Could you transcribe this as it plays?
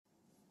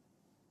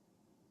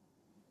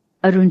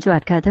อรุณสวั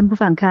สดิ์ค่ะท่านผู้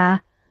ฟังคะ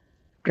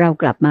เรา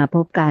กลับมาพ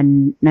บกัน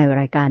ใน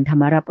รายการธร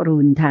รมรับอรุ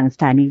ณทางส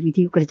ถานีวิท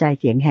ยุกระจาย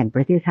เสียงแห่งป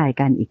ระเทศไทย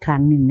กันอีกครั้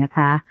งหนึ่งนะค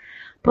ะ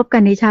พบกั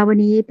นในเช้าวัน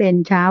นี้เป็น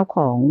เช้าข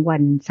องวั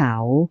นเสา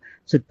ร์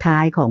สุดท้า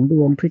ยของเดื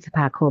อนพฤษภ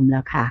าคมแ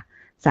ล้วค่ะ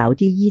เสาร์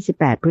ที่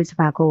28พฤษ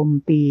ภาคม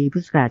ปีพุท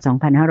ธศักราช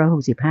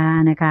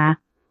2565นะคะ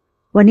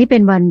วันนี้เป็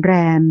นวันแร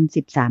ม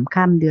13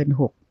ค่ำเดือน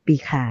6ปี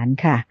ขาน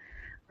ค่ะ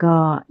ก็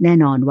แน่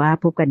นอนว่า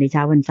พบกันในเช้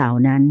าวันเสาร์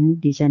นั้น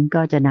ดิฉัน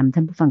ก็จะนำท่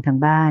านผู้ฟังทาง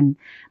บ้าน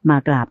มา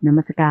กราบน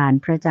มัสการ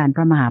พระอาจารย์พ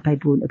ระมหาไพ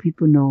บูลย์อภิ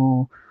ปุโน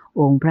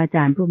องค์พระอาจ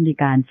ารย์ผู้อำนวย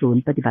การศูน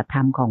ย์ปฏิบัติธร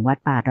รมของวัด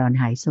ป่าดอน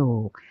หายโศ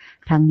ก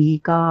ทั้งนี้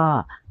ก็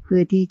เพื่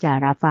อที่จะ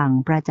รับฟัง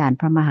พระอาจารย์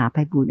พระมหาไพ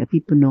บูลย์อภิ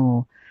ปุโน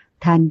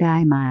ท่านได้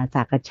มา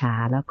สักษา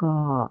แล้วก็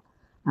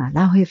เ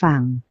ล่าให้ฟั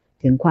ง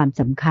ถึงความ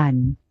สำคัญ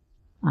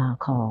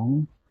ของ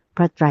พ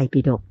ระไตร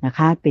ปิฎกนะค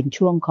ะเป็น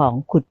ช่วงของ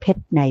ขุดเพช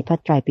รในพระ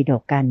ไตรปิฎ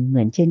กกันเห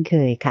มือนเช่นเค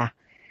ยค่ะ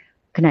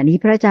ขณะนี้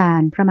พระอาจาร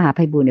ย์พระมหาไพ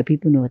บูลย์อภิ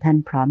ปุโนท่าน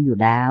พร้อมอยู่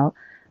แล้ว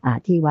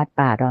ที่วัด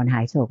ป่าดอนห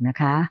ายโศกนะ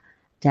คะ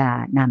จะ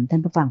นำท่า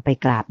นผู้ฟังไป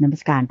กราบนมั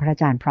สการพระอ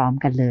าจารย์พร้อม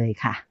กันเลย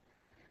ค่ะ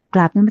ก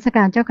ราบนมัสก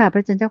ารเจ้าค่ะพร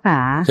ะอาจารย์เจ้าค่ะ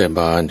เชิญ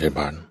บาน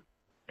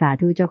สา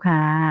ธุเจ้าค่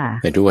ะ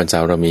ในทุกวันเสา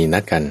ร์เรามีนั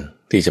ดกัน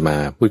ที่จะมา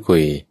พูดคุ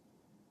ย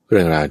เ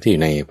รื่องราวที่อ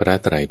ยู่ในพระ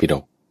ไตรปิฎ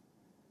ก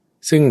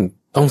ซึ่ง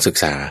ต้องศึก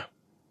ษา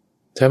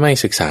ถ้าไม่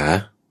ศึกษา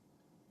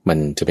มัน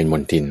จะเป็นม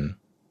ลทิน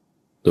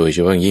โดยเฉ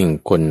พาะยิ่ง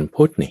คน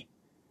พุทธนี่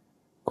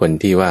คน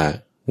ที่ว่า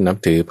นับ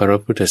ถือพระ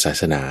พุทธศา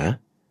สนา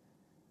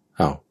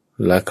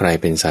แล้วใคร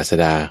เป็นศาส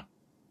ดา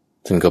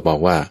ท่านก็บอก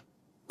ว่า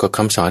ก็ค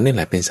ำสอนนี่แ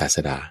หละเป็นศาส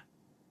ดา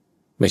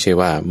ไม่ใช่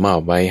ว่ามอบ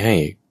ไว้ให้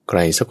ใคร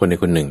สักคนใด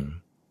คนหนึ่ง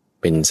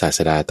เป็นศาส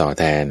ดาต่อ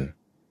แทน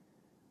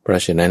เพรา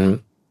ะฉะนั้น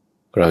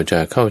เราจะ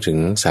เข้าถึง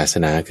ศาส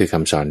นาคือค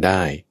ำสอนไ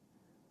ด้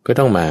ก็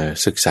ต้องมา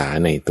ศึกษา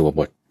ในตัวบ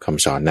ทค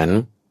ำสอนนั้น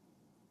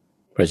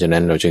เพราะฉะนั้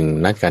นเราจึง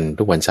นัดกัน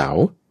ทุกวันเสา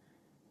ร์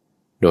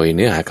โดยเ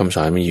นื้อหาคำส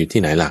อนมันอยู่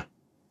ที่ไหนล่ะ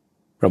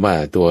เพราะว่า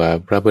ตัว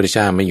พระพุทธเ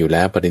จ้าไม่อยู่แ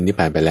ล้วปรินิพพ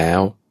านไปแล้ว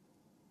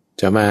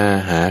จะมา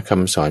หาค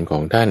ำสอนขอ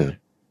งท่าน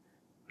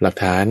หลัก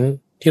ฐาน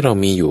ที่เรา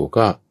มีอยู่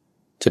ก็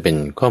จะเป็น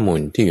ข้อมูล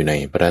ที่อยู่ใน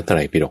พระไตร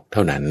ปิฎกเท่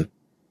านั้น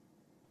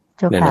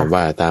แน่นอน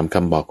ว่าตามค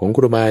ำบอกของค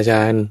รูบาอาจ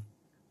ารย์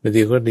บาง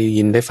ทีก็ได้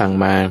ยินได้ฟัง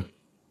มา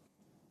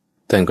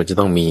ท่านก็จะ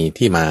ต้องมี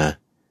ที่มา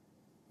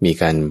มี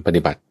การป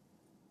ฏิบัติ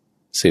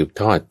สืบ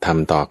ทอดท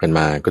ำต่อกันม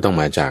าก็ต้อง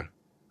มาจาก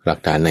หลัก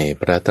ฐานใน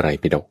พระไตร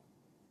ปิฎก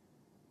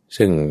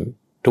ซึ่ง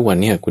ทุกวัน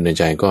นี้คุณ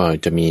ใจก็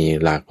จะมี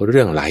หลากเ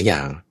รื่องหลายอย่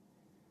าง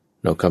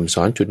เราคำส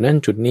อนจุดนั้น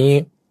จุดนี้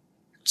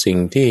สิ่ง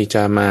ที่จ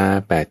ะมา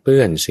แปดเปื้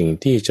อนสิ่ง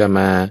ที่จะม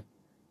า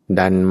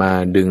ดันมา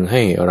ดึงใ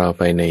ห้เราไ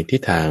ปในทิ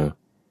ศทาง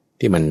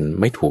ที่มัน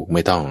ไม่ถูกไ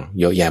ม่ต้อง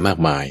เยอะแยะมาก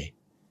มาย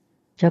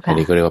อัน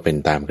นี้ก็เรียกว่าเป็น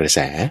ตามกระแส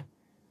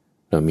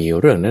เรามี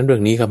เรื่องนั้นเรื่อ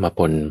งนี้ก็มา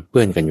ปนเ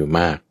ปื้อนกันอยู่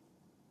มาก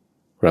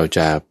เราจ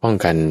ะป้อง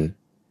กัน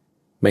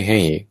ไม่ให้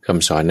ค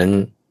ำสอนนั้น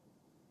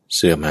เ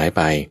สื่อมหาย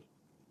ไป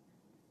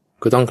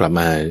ก็ต้องกลับ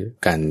มา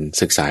การ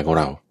ศึกษาของ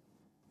เรา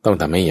ต้อง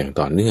ทำให้อย่าง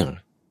ต่อเนื่อง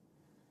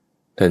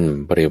ท่าน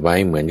เปรียบไว้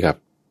เหมือนกับ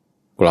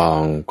กลอ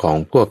งของ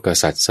พวกก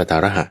ษัตริย์สตา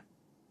รหะ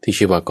ที่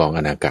ชื่อว่ากลองอ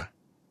นากะ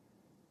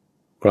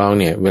กลอง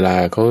เนี่ยเวลา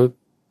เขา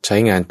ใช้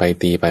งานไป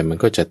ตีไปมัน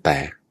ก็จะแต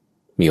ก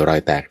มีรอย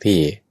แตกที่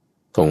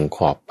ตรงข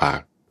อบปา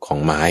กของ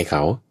ไม้เข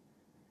า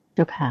เ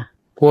จ้าค่ะ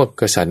พวก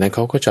กษัตริย์นั้นเข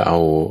าก็จะเอา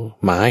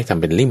ไม้ท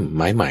ำเป็นลิ่มไ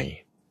ม้ใหม่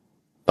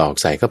ตอก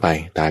ใส่เข้าไป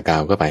ตากา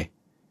วเข้าไป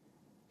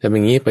ทำอย่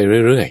างนี้ไป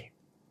เรื่อยๆ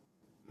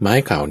ไม้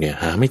เก่าเนี่ย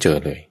หาไม่เจอ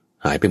เลย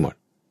หายไปหมด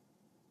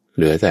เห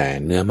ลือแต่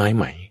เนื้อไม้ใ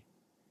หม่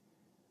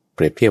เป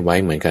รียบเทียบไว้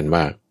เหมือนกัน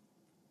ว่า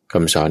ค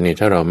ำสอนเนี่ย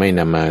ถ้าเราไม่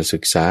นำมาศึ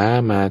กษา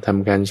มาท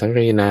ำการสังเก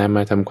ตนาม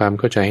าทำความ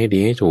เข้าใจให้ดี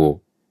ให้ถูก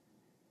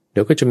เดี๋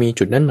ยวก็จะมี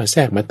จุดนั้นมาแท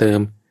รกมาเติม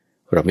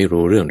เราไม่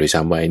รู้เรื่องโดยซ้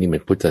ำว่าไอ้นี่มั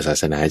นพุทธศา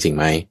สนาจริงไ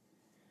หม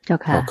เจ้า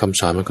ค่ะคำ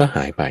สอนมันก็ห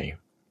ายไป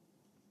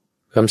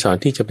คำสอน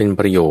ที่จะเป็น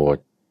ประโยช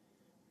น์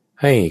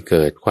ให้เ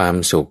กิดความ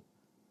สุข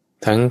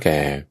ทั้งแก่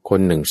คน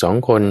หนึ่งสอง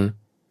คน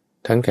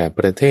ทั้งแก่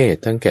ประเทศ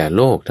ทั้งแก่โ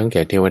ลกทั้งแ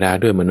ก่เทวดา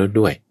ด้วยมนุษย์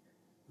ด้วย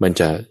มัน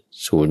จะ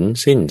สูญ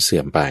สิ้นเสื่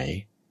อมไป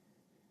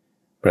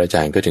พระอาจ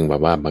ารย์ก็จึงบอ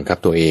กว่าบังคับ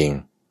ตัวเอง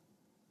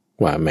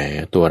ว่าแหม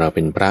ตัวเราเ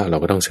ป็นพระเรา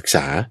ก็ต้องศึกษ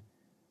า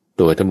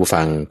ตัวท่านผู้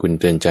ฟังคุณ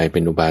เตือนใจเป็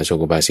นอุบาสก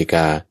อุบาสิก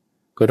า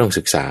ก็ต้อง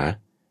ศึกษา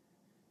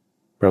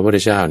พระพุทธ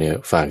เจ้าเนี่ย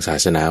ฝากศา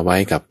สนาไว้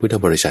กับพุทธ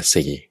บริษัท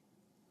สี่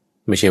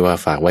ไม่ใช่ว่า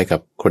ฝากไว้กับ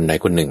คนใด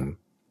คนหนึ่ง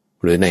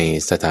หรือใน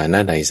สถานะ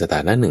ใดสถ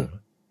านะหนึ่ง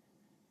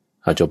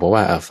เอาจบเพราะ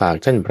ว่าฝาก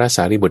ท่านพระส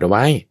ารีบุตรเอาไ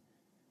ว้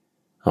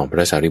พ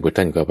ระสารีบุตร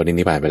ท่านก็ปริ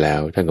นิพพานไปแล้ว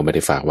ท่านก็ไม่ไ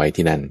ด้ฝากไว้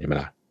ที่นั่นใช่ไหม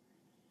ล่ะ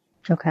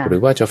หรื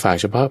อว่าจะฝาก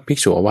เฉพาะภิก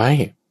ษุเอาไว้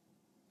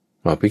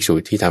ภิกษุ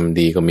ที่ทำ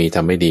ดีก็มีท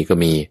ำไม่ดีก็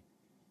มี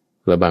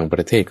และบางป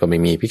ระเทศก็ไม่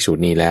มีภิกษุ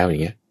นี้แล้วอย่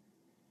างเงี้ย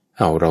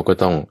เราก็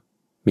ต้อง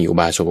มีอุ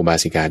บาสกอุบา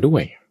สิกาด้ว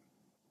ย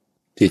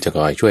ที่จะค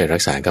อยช่วยรั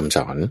กษาคำส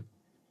อน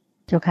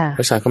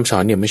รักษาคำสอ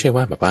นเนี่ยไม่ใช่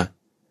ว่าแบบว่า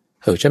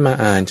ฉันมา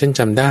อ่านฉัน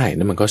จำได้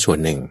นั่นมันก็ส่วน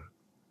หนึ่ง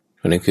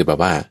อันนั้นคือแบบ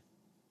ว่า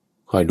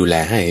คอยดูแล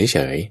ให้เฉ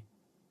ย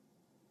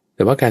แ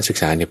ต่ว่าการศึก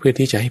ษาเนี่ยเพื่อ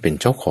ที่จะให้เป็น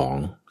เจ้าของ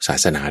ศา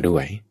สนาด้ว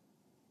ย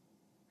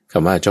ค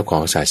ำว่าเจ้าขอ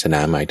งศาสนา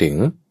หมายถึง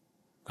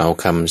เอา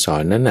คำสอ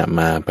นนั้น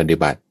มาปฏิ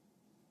บัติ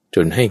จ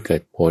นให้เกิ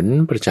ดผล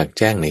ประจักษ์แ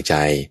จ้งในใจ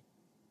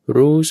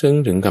รู้ซึ้ง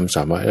ถึงคำส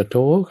อนว่าโ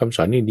ธ่คำส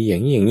อนนี่ดีอย่า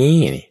งนี้อย่างนี้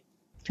นี่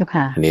เจ้า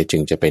ค่ะอันนี้จึ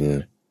งจะเป็น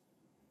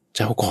เ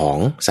จ้าของ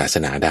ศาส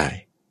นาได้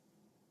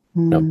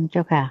เจ้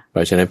าค่ะเพร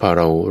าะฉะนั้นพอเ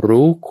รา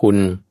รู้คุณ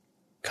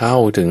เข้า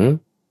ถึง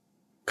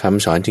ค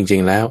ำสอนจริ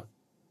งๆแล้ว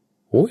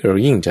โอ้ยเรา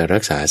ยิ่งจะรั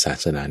กษาศา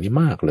สนานี้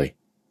มากเลย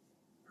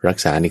รัก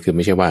ษานี่คือไ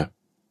ม่ใช่ว่า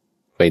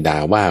ไปด่า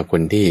ว่าค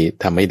นที่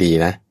ทำไม่ดี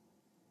นะ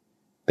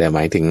แต่หม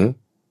ายถึง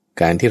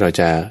การที่เรา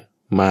จะ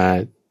มา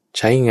ใ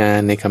ช้งาน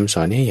ในคำส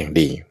อนนี้อย่าง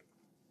ดี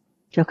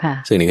เจ้าค่ะ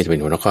ซึ่งนี่ก็จะเป็น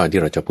หัวข้อ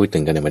ที่เราจะพูดถึ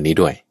งกันในวันนี้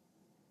ด้วย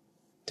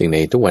จึงใน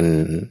ทุกวัน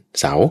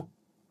เสาร์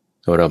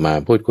เรามา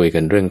พูดคุยกั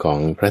นเรื่องของ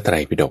พระไตร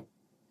ปิฎก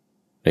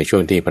ในช่ว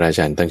งที่พระอาจ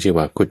ารย์ตั้งชื่อ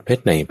ว่าขุดเพช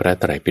รในพระ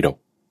ไตรปิฎก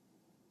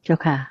เจ้า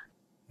ค่ะ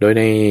โดย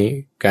ใน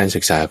การศึ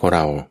กษาของเร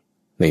า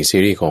ในซี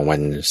รีส์ของวั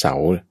นเสา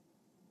ร์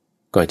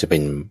ก็จะเป็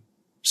น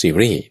ซี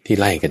รีส์ที่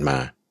ไล่กันมา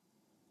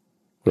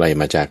ไล่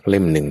มาจากเ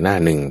ล่ม1หน้า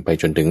1ไป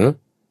จนถึง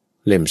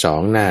เล่ม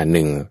2หน้า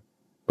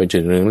1ไปจ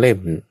นถึงเล่ม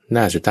ห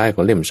น้าสุดท้ายข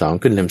องเล่ม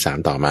2ขึ้นเล่ม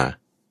3ต่อมา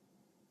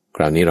ค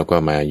ราวนี้เราก็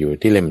มาอยู่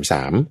ที่เล่ม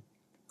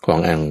3ของ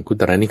อังคุ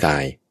ตรนิกา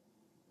ย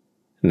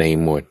ใน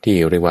หมวดที่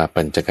เรียกว่า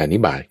ปัญจการนิ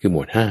บาตคือหม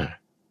วด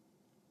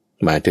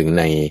5มาถึง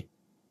ใน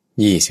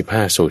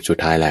25สูตรสุด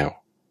ท้ายแล้ว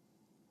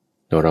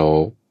เรา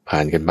ผ่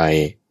านกันไป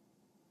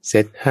เซ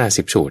ต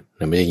50สูตร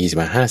ไม่ใช่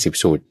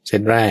50สูตรเซ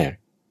ตแรก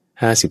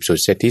50สูต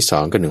รเซตที่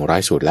2ก็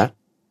100สูตรแล้ว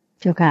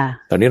เจ้าค่ะ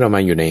ตอนนี้เราม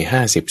าอยู่ใน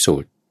50สู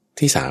ตร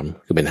ที่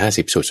3คือเป็น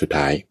50สูตรสุด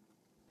ท้าย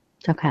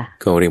เจ้าค่ะ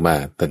ก็เรียกว่า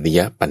ตติย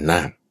ปัญน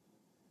าค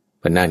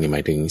ปัญนาคนี่หม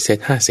ายถึงเซต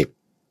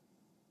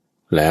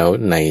50แล้ว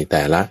ในแ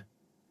ต่ละ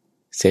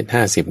เซต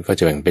50ก็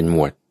จะแบ่งเป็นหม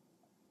วด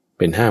เ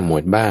ป็น5หมว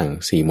ดบ้าง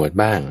4หมวด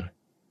บ้าง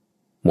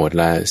หมวด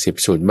ละ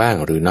10สูตรบ้าง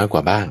หรือน้อยกว่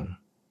าบ้าง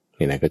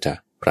นี่นะก็จะ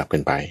ปรับกั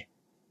นไป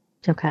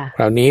เจ้าค่ะค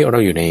ราวนี้เรา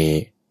อยู่ใน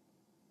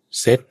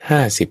เซต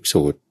50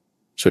สูตร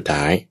สุด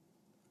ท้าย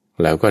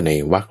แล้วก็ใน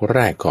วรรคแร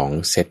กของ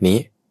เซตนี้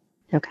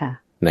เจ้าค่ะ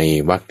ใน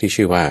วรรคที่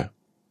ชื่อว่า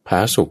ผา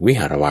สุขวิ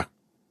หารวรรค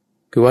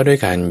คือว่าด้วย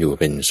การอยู่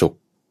เป็นสุข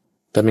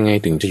ทำยังไง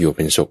ถึงจะอยู่เ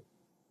ป็นสุข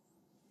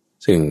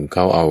ซึ่งเข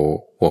าเอา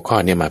หัวข้อ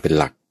นี้มาเป็น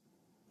หลัก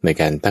ใน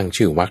การตั้ง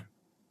ชื่อวรรค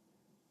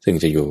ซึ่ง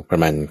จะอยู่ประ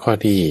มาณข้อ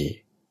ที่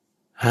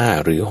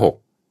5หรือ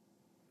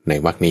6ใน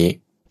วรรคนี้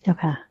เจ้า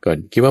ค่ะก็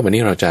คิดว่าวัน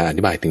นี้เราจะอ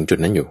ธิบายถึงจุด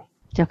นั้นอยู่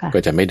เจ้าค่ะก็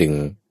จะไม่ดึง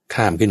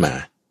ข้ามขึ้นมา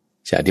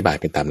จะอธิบาย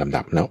เป็นตามลำ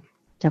ดับเนาะ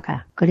เจ้าค่ะ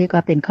ก็เรียกว่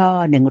าเป็นข้อ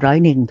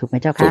101ถูกไหม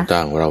เจ้าค่ะถูกต้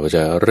องเราจ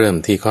ะเริ่ม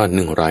ที่ข้อ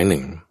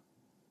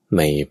101ใ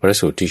นพระ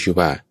สูตรที่ชื่อ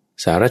ว่า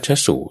สารัช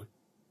สูตร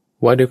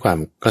ว่าด้วยความ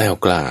แกล้ว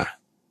กล้า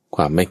ค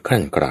วามไม่ค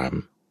รั่นคราม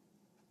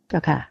เจ้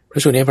าค่ะพร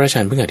ะสูตรนี้พระอาจา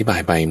รย์เพิ่งอธิบา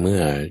ยไปเมื่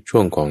อช่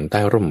วงของใต้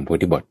ร่มโพ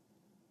ธิบท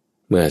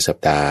เมื่อสัป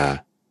ดาห์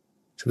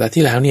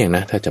ที่แล้วเนี่ยน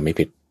ะถ้าจะไม่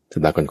ผิดสั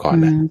ปดาห์ก่อน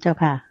ๆนะเจ้า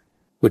ค่ะ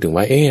พูดถึง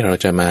ว่าเรา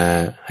จะมา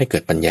ให้เกิ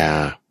ดปัญญา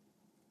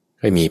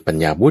ให้มีปัญ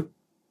ญาวุฒิ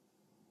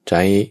ใ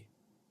ช้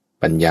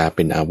ปัญญาเ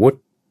ป็นอาวุธ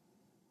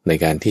ใน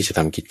การที่จะท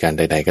ำกิจการใ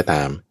ดๆก็ต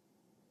าม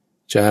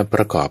จะป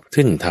ระกอบ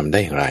ขึ้นทำได้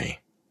อย่างไร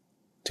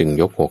จึง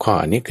ยกหัวข้อ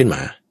อันนี้ขึ้นม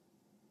า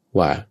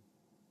ว่า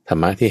ธร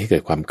รมะที่ให้เกิ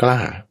ดความกล้า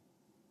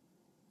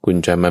คุณ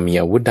จะมามี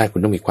อาวุธได้คุณ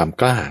ต้องมีความ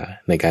กล้า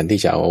ในการที่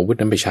จะเอาอาวุธ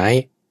นั้นไปใช้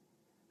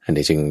อัน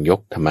นี้จึงยก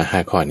ธรรมะ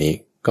5ข้อนี้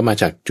ก็มา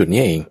จากจุด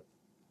นี้เอง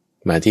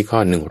มาที่ข้อ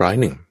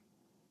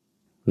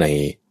101ใน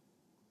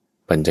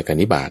ปัญจการ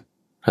นิบาต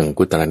อัง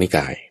คุตรนิก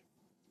าย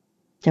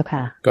เจ้า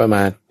ค่ะก็ม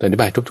าอธิ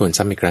บายทบทวน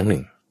ซ้ำอีกครั้งหนึ่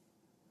ง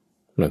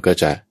เราก็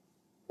จะ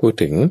พูด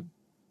ถึง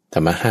ธร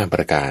รมะ5ป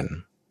ระการ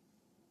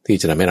ที่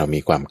จะทำให้เรามี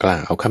ความกล้า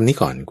เอาคำนี้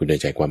ก่อนคุณเดิ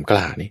นใจความก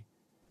ล้านี่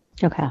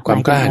เจ้าค่ะควา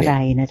มกล้าเนี่ยอะไร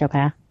นะเจ้า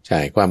ค่ะใช่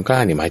ความกล้า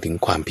เนี่ยหมายถึง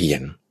ความเพีย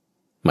ร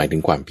หมายถึ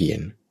งความเพียร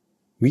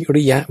วิ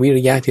ริ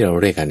ยะที่เรา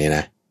เรียกกันเนี่ยน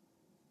ะ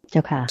เจ้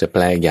าค่ะจะแป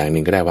ลอีกอย่างห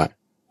นึ่งก็ได้ว่า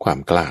ความ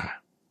กล้า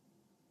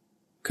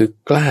คือ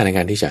กล้าในก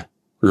ารที่จะ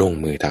ลง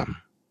มือท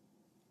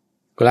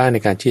ำกล้าใน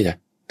การที่จะ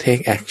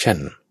take action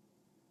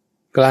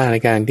กล้าใน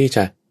การที่จ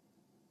ะ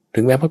ถึ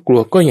งแม้ว่ากลั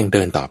วก็ยังเ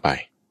ดินต่อไป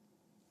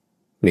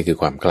นี่คือ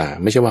ความกล้า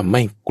ไม่ใช่ว่าไ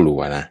ม่กลัว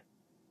นะ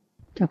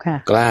เจ้าค่ะ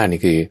กล้านี่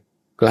คือ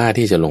กล้า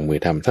ที่จะลงมือ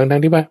ทำทั้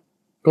งที่ว่า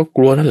ก็ก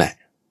ลัวนั่นแหละ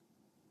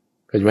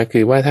ก็จะหมายคื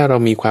อว่าถ้าเรา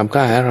มีความก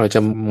ล้าแล้วเราจ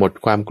ะหมด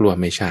ความกลัว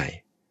ไม่ใช่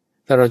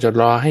ถ้าเราจะ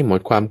รอให้หมด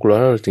ความกลัว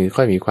แล้วเราถึง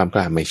ค่อยมีความก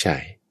ล้าไม่ใช่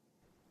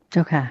เจ้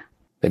าค่ะ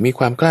แต่มีค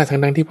วามกล้า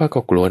ทั้งที่ว่า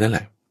ก็กลัวนั่นแห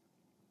ละ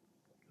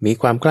มี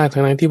ความกล้า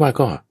ทั้งที่ว่า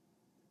ก็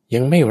ยั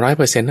งไม่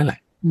100%นั่นแหละ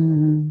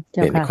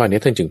ในข้อนี้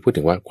ท่านจึงพูด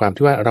ถึงว่าความ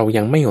ที่ว่าเรา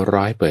ยังไม่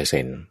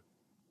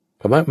100%เ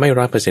พราะว่าไม่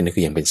100%นี่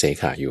คือยังเป็นเส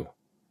ขะอยู่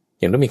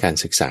ยังต้องมีการ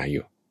ศึกษาอ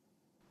ยู่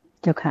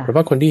เจ้าค่ะเพราะ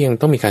ว่าคนที่ยัง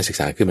ต้องมีการศึก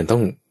ษาคือมันต้อ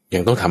งยั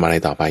งต้องทำอะไร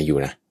ต่อไปอยู่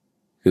นะ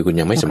คือคุณ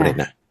ยังไม่สำเร็จ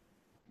นะ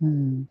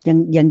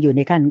ยังอยู่ใ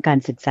นการ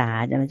ศึกษา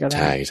ใช่ไหมเจ้า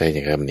ค่ะใช่อย่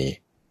างแบบนี้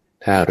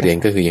ถ้าเรียน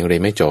ก็คือยังเรีย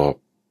นไม่จบ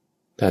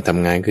ถ้าท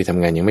ำงานคือท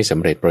ำงานยังไม่ส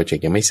ำเร็จโปรเจก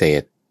ต์ยังไม่เสร็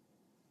จ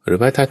หรือ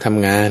ว่าถ้าท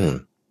ำงาน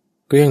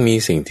ก็ยังมี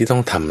สิ่งที่ต้อ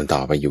งทำมันต่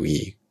อไปอยู่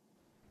อีก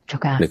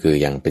นั่นคือ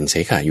ยังเป็นเส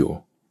ขะอยู่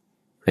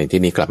ในที่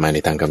นี้กลับมาใน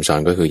ทางคำสอน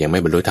ก็คือยังไม่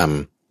บรรลุธรรม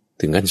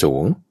ถึงขั้นสู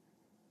ง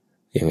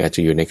ยังอาจจ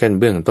ะอยู่ในขั้น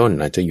เบื้องต้น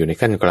อาจจะอยู่ใน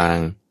ขั้นกลาง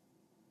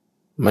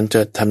มันจ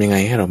ะทำยังไง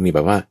ให้เรามีแบ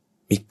บว่า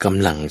มีก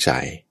ำลังใจ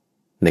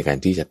ในการ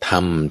ที่จะท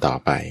ำต่อ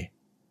ไป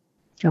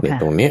ใน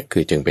ตรงนี้คื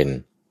อจึงเป็น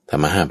ธร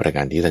รมะ5ประก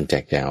ารที่ท่านแจ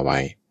กแจงเอาไว้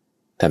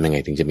ทำยังไง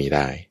ถึงจะมีไ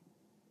ด้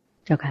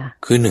เจ้าค่ะ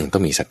คือ1ต้อ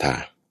งมีศรัทธา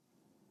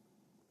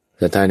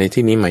ศรัทธาใน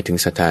ที่นี้หมายถึง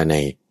ศรัทธาใน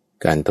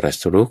การตรั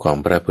สรู้ของ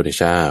พระพุทธ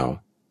เจ้า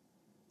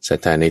ศรัท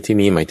ธาในที่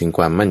นี้หมายถึงค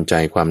วามมั่นใจ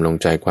ความลง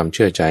ใจความเ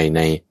ชื่อใจใ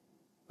น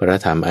พระ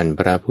ธรรมอันพ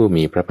ระผู้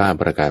มีพระภาค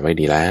ประกาศไว้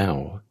ดีแล้ว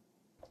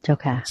เจ้า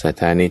ค่ะศรัท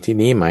ธาในที่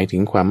นี้หมายถึ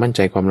งความมั่นใจ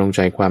ความลงใ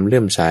จความเลื่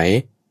อมใส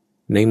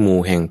ในหมู่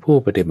แห่งผู้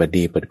ปฏิบัติ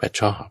ดีปฏิบัติ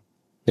ชอบ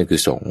นั่นคื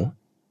อสงฆ์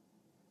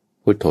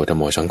พุทโธธัม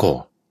โมสังโฆ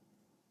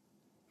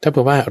ถ้าเ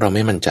ผื่อว่าเราไ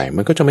ม่มั่นใจ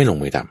มันก็จะไม่ลง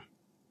มือท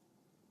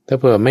ำถ้า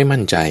เผื่อไม่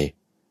มั่นใจ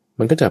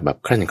มันก็จะแบบ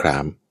ครั่นครา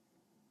ม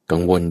กั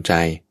งวลใจ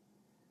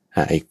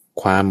ไอ้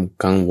ความ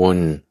กังวล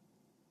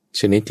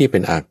ชนิดที่เป็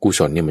นอกุศ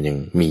ลเนี่ยมันยัง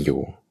มีอยู่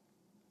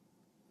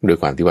ด้วย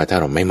ความที่ว่าถ้า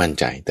เราไม่มั่น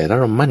ใจแต่ถ้า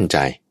เรามั่นใจ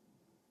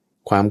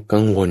ความกั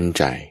งวล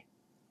ใจ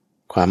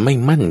ความไม่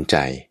มั่นใจ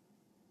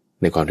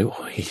ในความที่โ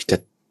อ้ย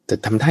จะ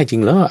ทำได้จริ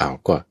งเหรอ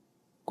ก็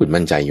คุณ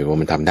มั่นใจอยู่ว่า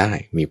มันทำได้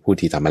มีผู้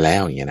ที่ทำมาแล้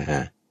วอย่างเงี้ยนะฮ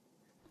ะ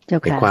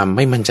ไอ้ความไ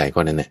ม่มั่นใจก่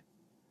อนนั้นเนี่ย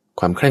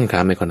ความเคร่งคร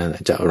ามในคนนั้น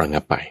จะระงั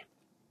บไป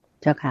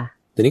เจ้าค่ะ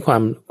ทีนี้ควา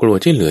มกลัว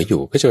ที่เหลืออ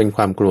ยู่ก็จะเป็นค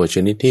วามกลัวช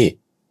นิดที่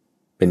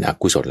เป็นอ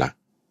กุศลละ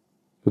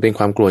คือเป็นค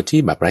วามกลัวที่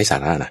แบบไร้สา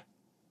ระนะ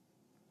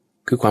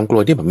คือความกลั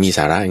วที่แบบมีส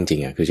าระจริ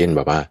งๆคือเช่นแ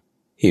บบว่า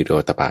ฮิริโ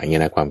อตปะอย่างเงี้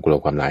ยนะความกลัว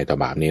ความร้ายต่อ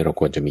บาปนี้เรา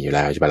ควรจะมีอยู่แ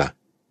ล้วใช่ปะล่ะ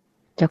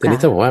ทีนี้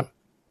ถ้าบอกว่า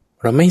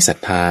เราไม่ศรัท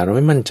ธาเราไ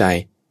ม่มั่นใจ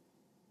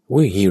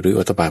ฮิริโ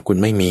อตปะคุณ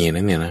ไม่มี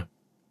นั่นเนี่ยนะ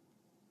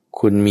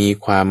คุณมี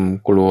ความ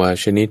กลัว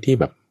ชนิดที่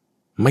แบบ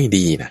ไม่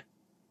ดีนะ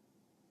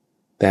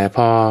แต่พ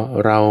อ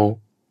เรา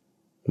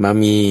มา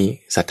มี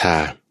ศรัทธา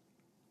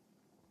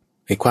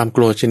ไอ้ความก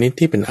ลัวชนิด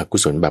ที่เป็นอกุ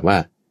ศลแบบว่า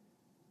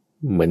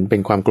เหมือนเป็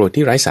นความกลัว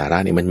ที่ไร้สาระ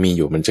เนี่ยมันมีอ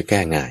ยู่มันจะแก้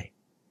ง่าย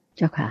เ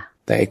จ้าค่ะ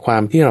แต่ไอ้ควา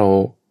มที่เรา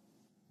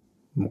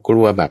ก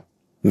ลัวแบบ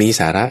มี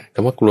สาระค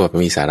ำว่ากลัวแบบ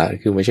มีสาระ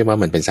คือไม่ใช่ว่า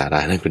มันเป็นสาระ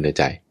นะคุณ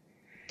ใจ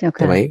แ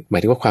ต่หมา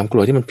ยถึงว่าความกลั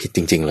วที่มันผิดจ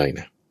ริงๆเลย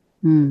นะ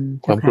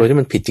ความกลัวที่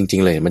มันผิดจริ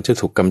งๆเลยมันจะ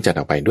ถูกกำจัด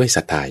ออกไปด้วยศ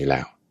รัทธาอยู่แล้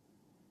ว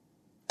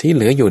ที่เ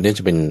หลืออยู่เนี่ยจ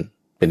ะเ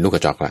ป็นลูกกร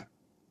ะจอกละ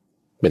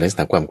เป็นลักษ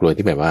ณะความกลัว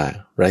ที่แบบว่า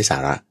ไร้สา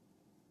ระ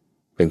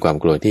เป็นความ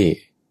กลัวที่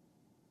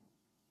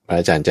พระ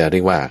อาจารย์จะเรี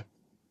ยกว่า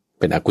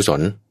เป็นอกุศ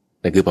ล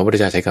นั่นคือพระพุทธ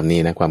เจ้าใช้คำนี้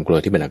นะความกลัว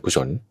ที่เป็นอกุศ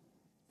ล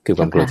คือค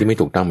วามกลัวที่ไม่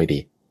ถูกต้องไม่ดี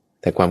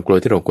แต่ความกลัว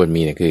ที่เราควร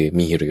มีเนี่ยคือ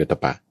มีหิริโอต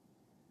ปะ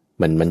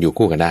มันอยู่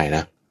คู่กันได้น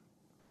ะ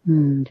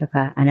เจ้า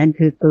ค่ะอันนั้น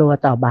คือกลัว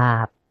ต่อบา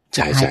ปใ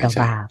ช่ใช่ใ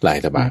ช่ลาย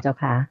ต่อบาปเจ้า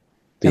ค่ะ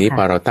ทีนี้พ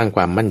อเราตั้งค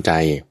วามมั่นใจ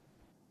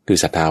คือ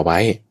ศรัทธาไว้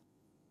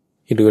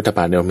หิริโอตป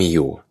ะเรามีอ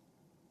ยู่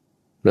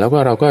แล้วก็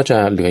เราก็จะ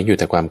เหลืออยู่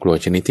แต่ความกลัว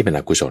ชนิดที่เป็นอ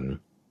กุศล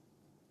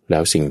แล้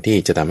วสิ่งที่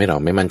จะทำให้เรา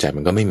ไม่มั่นใจ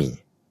มันก็ไม่มี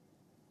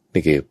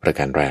นี่คือประก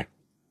ารแรก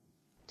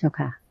เจ้า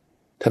ค่ะ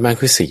ถัดมา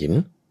คือศีล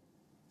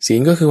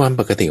ก็คือความ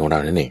ปกติของเรา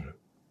นั่นเอง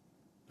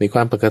มีคว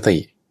ามปกติ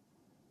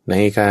ใน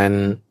การ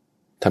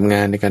ทำง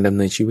านในการดำเ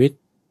นินชีวิต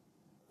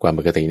ความป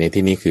กติใน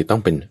ที่นี้คือต้อ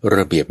งเป็นร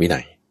ะเบียบวิ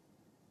นัย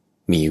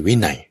มีวิ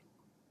นัย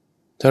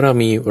ถ้าเรา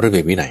มีระเบี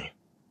ยบวินัย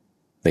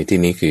ในที่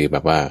นี้คือแบ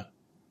บว่า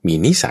มี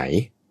นิสัย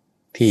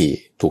ที่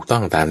ถูกต้อ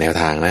งตามแนว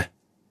ทางนะ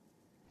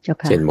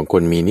เช่นบางค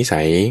นมีนิ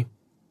สัย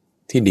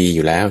ที่ดีอ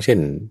ยู่แล้วเช่น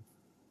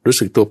รู้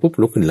สึกตัวปุ๊บ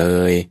ลุกขึ้นเล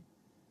ย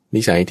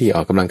นิสัยที่อ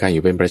อกกำลังกายอ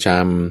ยู่เป็นประจ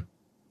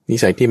ำนิ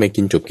สัยที่ไม่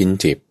กินจุบกิน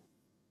จิบ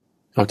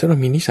ถ้าเรา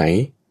มีนิสัย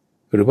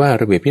หรือว่า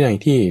ระเบียบวินัย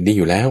ที่ดีอ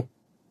ยู่แล้ว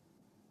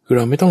คือเ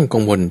ราไม่ต้องกั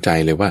งวลใจ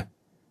เลยว่า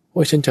โ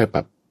อ้ยฉันจะแบ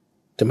บ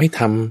จะไม่ท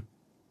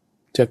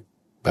ำจะ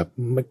แบบ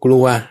ไม่กลั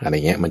วอะไร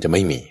เงี้ยมันจะไ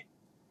ม่มี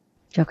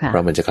เพรา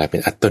ะมันจะกลายเป็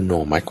นอัตโน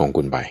มัติของ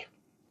คุณไป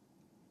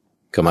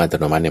คำว่าอัต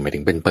โนมัติเนี่ยหมายถึ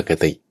งเป็นปก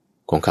ติ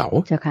ของเขา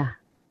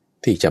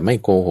ที่จะไม่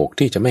โกหก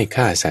ที่จะไม่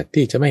ฆ่าสัตว์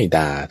ที่จะไม่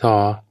ด่าทอ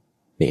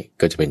นี่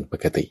ก็จะเป็นป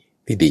กติ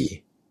ที่ดี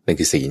นั่น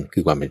คือศีลคื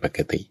อความเป็นปก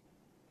ติ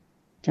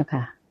เจ้า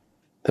ค่ะ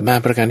แต่มา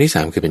ประการที่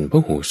3คือเป็นพ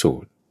หูสู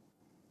ตร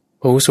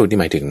พหูสูตรที่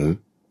หมายถึง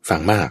ฟั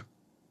งมาก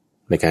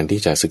ในการที่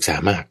จะศึกษา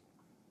มาก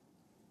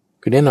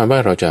คือแน่นอนว่า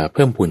เราจะเ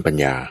พิ่มพูนปัญ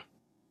ญา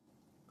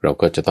เรา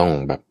ก็จะต้อง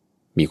แบบ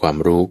มีความ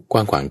รู้กว้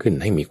างขวางขึ้น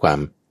ให้มีความ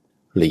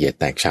ละเอียด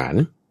แตกฉาน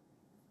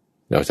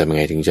เราจะยังไ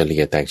งถึงจะละเ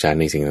อียดแตกฉาน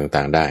ในสิ่ง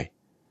ต่างๆได้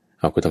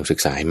เราก็ต้องศึก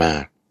ษาให้มา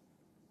ก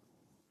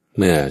เ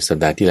มื่อสัป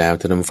ดาห์ที่แล้ว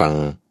ท่านผู้ฟัง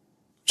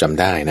จำ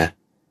ได้นะ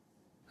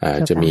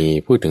จะมี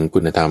พูดถึงคุ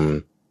ณธรรม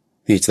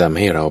ที่จะทำใ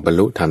ห้เราบรร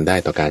ลุธรรมได้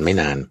ต่อการไม่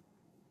นาน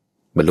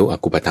บรรลุอ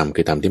กุปธรรม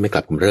คือธรรมที่ไม่ก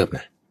ลับกำเริบน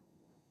ะ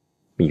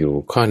มีอยู่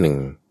ข้อหนึ่ง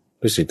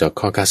รู้สึกจาก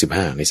ข้อ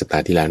95ในสัปดา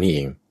ห์ที่แล้วนี่เอ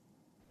ง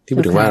ที่พู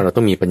ดถึงว่าเราต้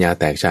องมีปัญญา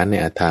แตกฉานใน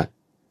อัตถะ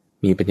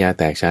มีปัญญา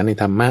แตกฉานใน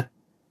ธรรมะ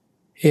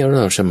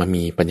เราจะมา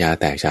มีปัญญา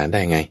แตกฉานได้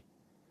ไง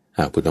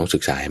คุณต้องศึ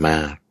กษาให้มา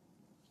ก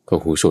ก็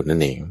หูสูตรนั่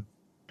นเอง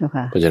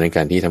เพราะฉะนั้นก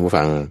ารที่ท่านผู้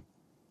ฟั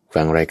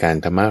งรายการ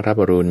ธรรมะรับ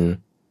อรุณ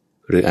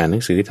หรืออ่านหนั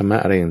งสือธรรมะ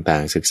อะไรต่า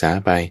งๆศึกษา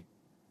ไป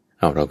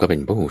เราก็เป็น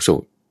พหูสู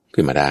ตร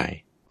ขึ้นมาได้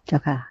เจ้า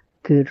ค่ะ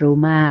คือรู้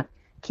มาก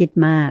คิด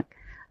มาก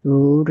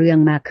รู้เรื่อง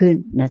มากขึ้น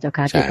นะเจ้า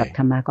ค่ะเกี่ยวกับธ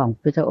รรมะของ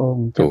พระอง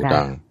ค์ถูก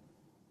ต้อง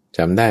จ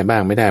ำได้บ้า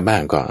งไม่ได้บ้า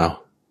งก็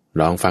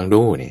ลองฟัง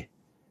ดูนี่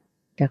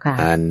เจ้าค่ะ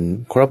อ่าน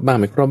ครบบ้าง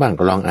ไม่ครบบ้าง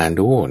ก็ลองอ่าน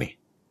ดูนี่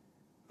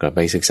กลับไป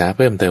ศึกษาเ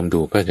พิ่มเติมดู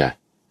ก็จะ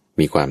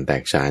มีความแต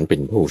กฉานเป็น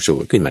พหูสู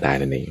ตรขึ้นมาได้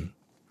นั่นเอง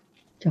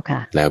เจ้าค่ะ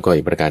แล้วก็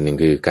อีกประการหนึ่ง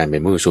คือการเป็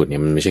นพหูสูตรเนี่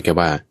ยมันไม่ใช่แค่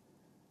ว่า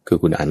คือ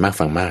คุณอ่านมาก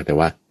ฟังมากแต่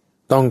ว่า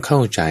ต้องเข้า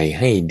ใจ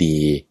ให้ดี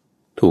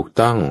ถูก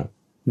ต้อง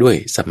ด้วย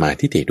สัมมา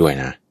ทิฏฐิด้วย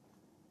นะ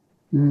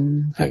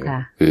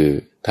คือ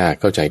ถ้า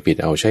เข้าใจผิด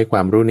เอาใช้คว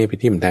ามรู้นี้ไป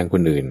ทิ่มแทงค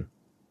นอื่น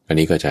อัน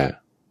นี้ก็จะ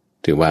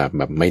ถือว่าแ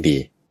บบไม่ดี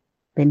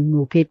เป็น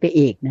งูพิษไป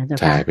อีกนะเจ้า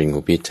ค่ะใช่เป็นงู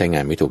พิษใช้ง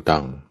านไม่ถูกต้อ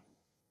ง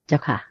เจ้า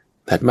ค่ะ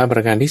ถัดมาปร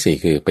ะการที่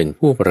4คือเป็น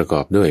ผู้ประกอ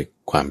บด้วย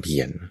ความเพี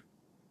ยร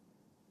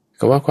ค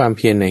ำว่าความเ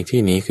พียรในที่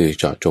นี้คือ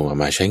เจาะจงออก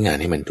มาใช้งาน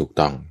ให้มันถูก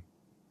ต้อง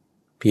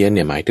เพียรเ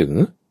นี่ยหมายถึง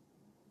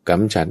ก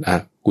ำจัดอ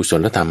กุศ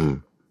ลธรรม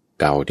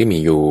เก่าที่มี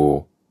อยู่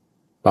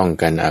ป้อง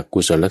กันอกุ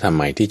ศลธรรมใ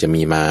หม่ที่จะ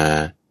มีมา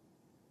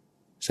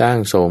สร้าง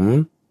สม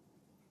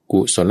กุ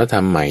ศลธร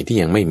รมใหม่ที่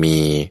ยังไม่มี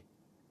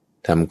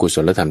ทำกุศ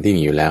ลธรรมที่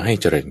มีอยู่แล้วให้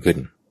เจริญขึ้น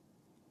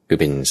คือ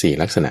เป็น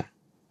4ลักษณะ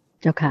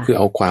เจ้าค่ะคือ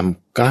เอาความ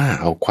กล้า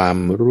เอาความ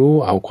รู้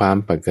เอาความ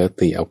ปก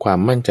ติเอาความ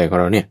มั่นใจของ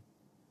เราเนี่ย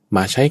ม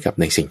าใช้กับ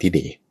ในสิ่งที่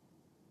ดี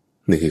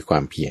นี่คือควา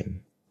มเพียร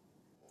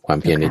ความ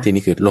เพียรในที่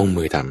นี้คือลง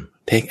มือท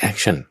ำ take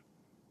action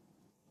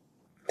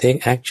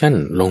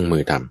ลงมื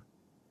อท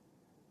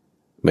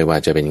ำไม่ว่า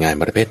จะเป็นงาน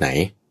ประเภทไหน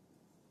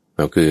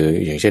ก็คือ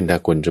อย่างเช่นถ้า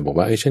คนจะบอก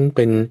ว่าฉันเ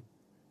ป็น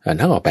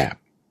นักออกแบบ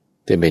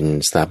จะเป็น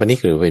สถาปนิก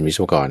หรือเป็นวิศ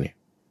วกรเนี่ย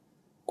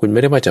คุณไม่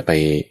ได้ว่าจะไป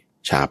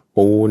ฉาบ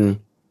ปูน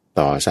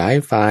ต่อสาย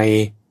ไฟ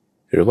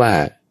หรือว่า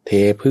เท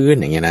พื้น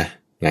อย่างเงี้ยนะ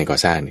งานก่อ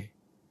สร้างเนี่ย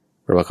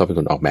เพราะว่าเขาเป็นค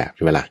นออกแบบใ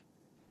ช่ไหมล่ะ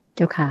เ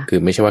จ้าค่ะคือ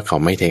ไม่ใช่ว่าเขา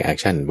ไม่ take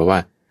action เพราะว่า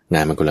ง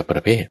านมันคนละปร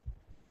ะเภท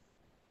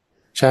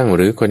ช่างห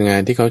รือคนงา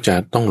นที่เขาจะ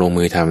ต้องลง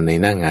มือทำใน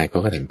หน้างานเขา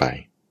ก็ทำไป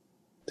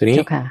ทีนี้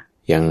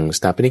อย่างส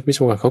ถาปนิกวิศ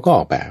วกรเขาก็อ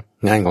อกแบบ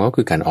งานของเขา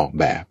คือการออก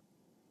แบบ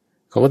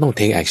เขาก็ต้อง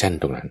take action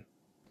ตรงนั้น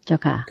เจ้า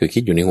ค่ะคือคิ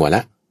ดอยู่ในหัวล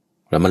ะ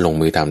แล้วมันลง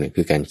มือทำเนี่ย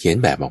คือการเขียน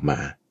แบบออกมา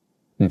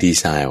ดี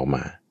ไซน์ออกม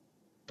า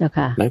เจ้า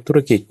ค่ะนักธุร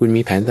กิจคุณ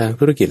มีแผนทาง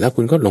ธุรกิจแล้ว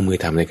คุณก็ลงมือ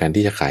ทำในการ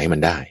ที่จะขายมั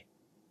นได้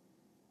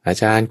อา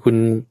จารย์คุณ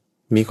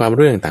มีความ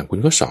รู้ต่างๆคุณ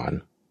ก็สอน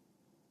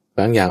บ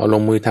างอย่างเอาล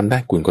งมือทำได้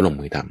คุณก็ลง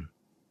มือท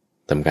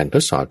ำการท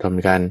ดสอบท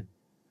ำการ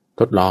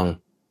ทดลอง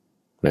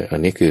เนี่ยอั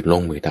นนี้คือล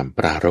งมือทำป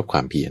รารภคว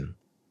ามเพียร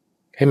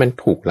ให้มัน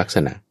ถูกลักษ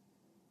ณะ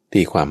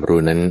ที่ความรู้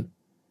นั้น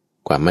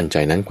ความมั่นใจ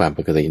นั้นความป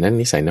กตินั้น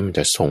นิสัยนั้นมัน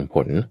จะส่งผ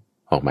ล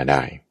ออกมาไ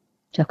ด้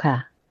เจ้าค่ะ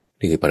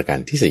นี่คือประการ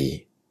ที่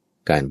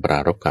4การปรา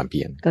รภความเ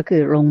พียรก็คื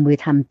อลงมือ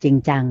ทำจริง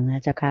จังนะ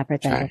เจ้าค่ะพระอ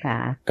าจารย์เจ้าค่ะ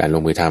การล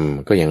งมือท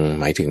ำก็ยัง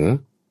หมายถึง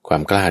ควา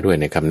มกล้าด้วย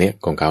ในคำนี้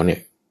ของเขาเนี่ย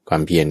ควา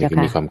มเพียรคือ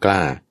มีความกล้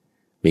า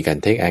มีการ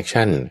take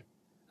action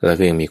แล้ว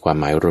ก็ยังมีความ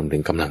หมายรวมถึ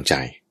งกำลังใจ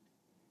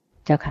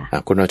เจ้าค่ะ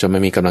คุณเราจะไม่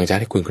มีกำลังใจ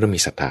ให้คุณก็ต้อง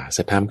มีศรัทธา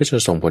ก็จะ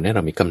ส่งผลให้เร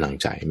ามีกำลัง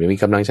ใจมี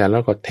กำลังใจแล้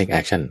วก็ take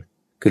action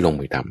คือลง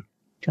มือท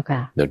ำเจ้าค่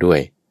ะด้วย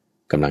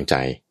กำลังใจ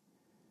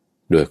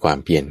ด้วยความ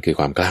เพียรคือ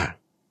ความกล้า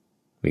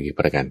นี่คือ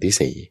ประการ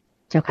ที่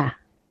4เจ้าค่ะ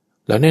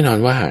แล้วแน่นอน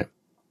ว่า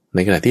ใน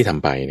ขณะที่ท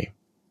ำไปเนี่ย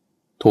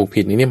ถูก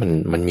ผิดนี่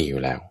มันมีอ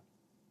ยู่แล้ว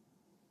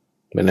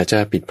มันอาจจะ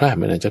ผิดพลาด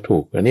มันอาจจะถู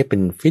กอันนี้เป็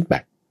นฟีดแบ็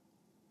ก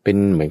เป็น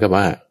เหมือนกับ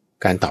ว่า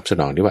การตอบส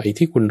นองที่ว่าไอ้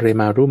ที่คุณเรียน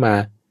มารู้มา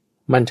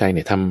มั่นใจเ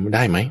นี่ยทำไ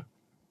ด้ไหม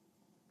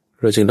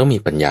เราจึงต้องมี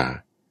ปัญญา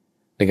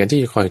ในการที่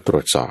จะคอยตร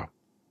วจสอบ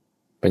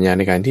ปัญญาใ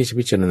นการที่จะ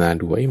พิจารณา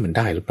ดูว่ามันไ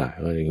ด้หรือเปล่า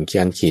อย่าง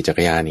การขี่จัก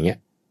รยานอย่างเงี้ย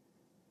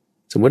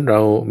สมมติเร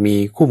ามี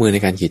คู่มือใน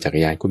การขี่จักร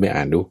ยานคุณไป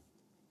อ่านดู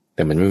แ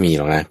ต่มันไม่มีห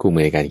รอกนะคู่มื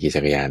อในการขี่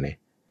จักรยานเนี่ย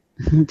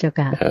เจ้า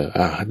ค่ะ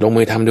ลง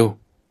มือทำดู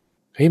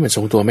มันท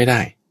รงตัวไม่ได้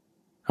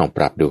ลองป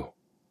รับดู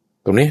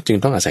ตรงนี้จึง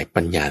ต้องอาศัย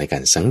ปัญญาในกา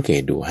รสังเก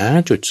ตดูหา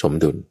จุดสม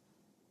ดุล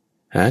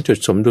หา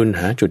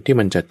จุดที่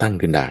มันจะตั้ง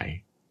ขึ้นได้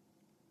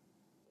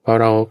พอ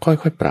เราค่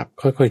อยๆปรับ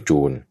ค่อยๆ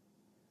จูน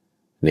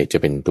เนี่ยจะ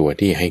เป็นตัว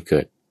ที่ให้เกิ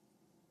ด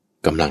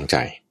กำลังใจ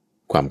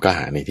ความกล้า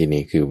ในที่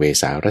นี้คือเว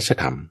สารัช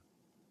ธรรม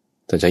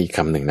จะใช้อีกค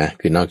ำหนึ่งนะ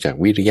คือนอกจาก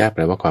วิริยะแป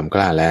ลว่าความก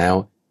ล้าแล้ว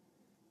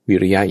วิ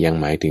ริยะยัง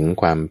หมายถึง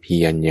ความเพี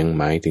ยรยัง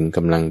หมายถึงก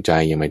ำลังใจ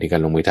ยังหมายถึงกา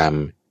รลงมือท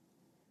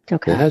ำ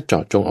แต่ถ้าเจา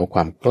ะจงเอาคว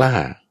ามกล้า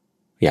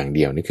อย่างเ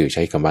ดียวนี่คือใ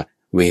ช้คำว่า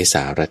เวส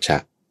ารัช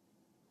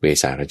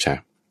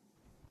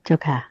เจ้า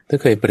ค่ะถ้า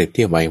เคยเปรียบเ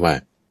ทียบไว้ว่า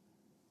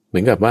เหมื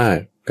อนกับว่า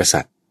ก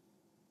ษัตริย์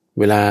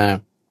เวลา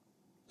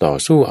ต่อ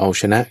สู้เอา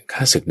ชนะข้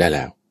าศึกได้แ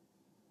ล้ว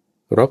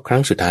รบครั้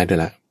งสุดท้ายได้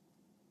ละ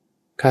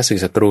ข้าศึก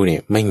ศัตรูเนี่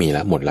ยไม่มีล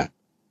ะหมดละ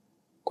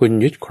คุณ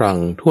ยึดครอง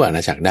ทั่วอาณ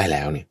าจักรได้แ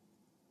ล้วเนี่ย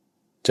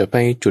จะไป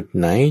จุด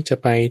ไหนจะ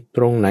ไปต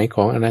รงไหนข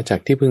องอาณาจัก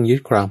รที่เพิ่งยึด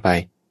ครองไป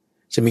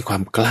จะมีควา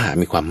มกล้า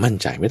มีความมั่น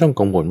ใจไม่ต้อง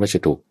กังวลว่าจะ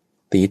ถูก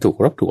ตีถูก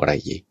รบถูกอะไร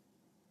อีก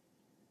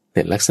เ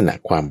นี่ยลักษณะ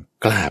ความ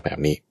กล้าแบบ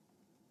นี้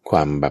คว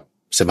ามแบบ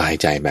สบาย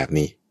ใจแบบ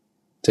นี้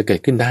จะเกิด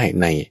ขึ้นได้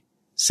ใน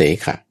เส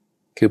ขะ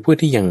คือผู้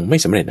ที่ยังไม่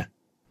สำเร็จนะ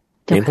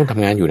ยังต้องท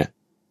ำงานอยู่นะ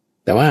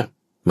แต่ว่า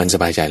มันส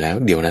บายใจแล้ว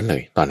เดี๋ยวนั้นเล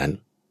ยตอนนั้น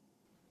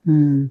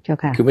เจ้า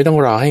ค่ะคือไม่ต้อง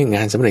รอให้ง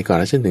านสำเร็จก่อน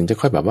แล้วถึงจะ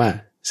ค่อยแบบว่า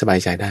สบาย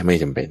ใจได้ไม่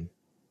จำเป็น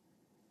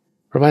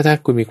เพราะว่าถ้า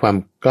คุณมีความ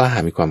กล้า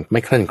มีความไ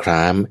ม่คลั่นค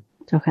ล้าม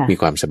มี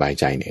ความสบาย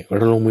ใจเนี่ยเ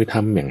ราลงมือท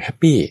ำอย่างแฮป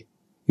ปี้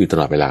อยู่ต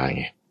ลอดเวลา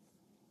ไง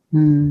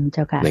เ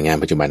จ้าค่ะในงาน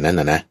ปัจจุบันนั้น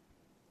นะ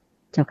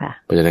เจ้าค่ะ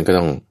เพราะฉะนั้นก็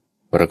ต้อง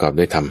ประกอบ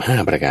ด้วยธรรม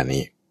5ประการ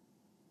นี้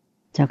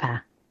เจ้าค่ะ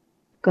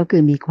ก็คื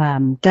อมีควา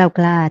มก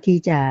ล้าที่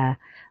จะ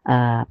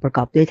ประก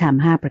อบด้วยธรรม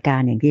5ประการ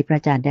อย่างที่พระ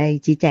อาจารย์ได้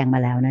ชี้แจงมา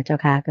แล้วนะเจ้า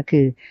ค่ะก็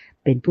คือ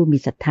เป็นผู้มี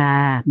ศรัทธา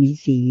มี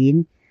ศีล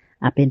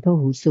เป็นพ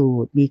หูสู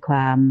ตรมีคว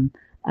าม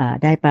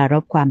ได้ปราร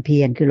ภความเพี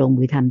ยรคือลง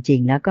มือทำจริ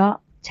งแล้วก็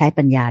ใช้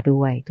ปัญญา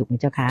ด้วยถูกไหม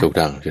เจ้าคะถูก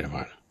ต้องจุฬาภ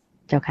รณ์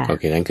เจ้าค่ะโอ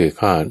เคนั่นคือ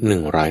ข้อ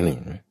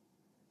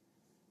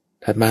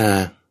101ถัดมา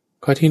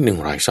ข้อที่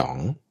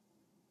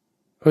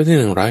102ข้อที่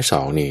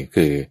102นี่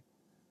คือ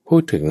พู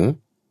ดถึง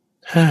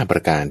5ปร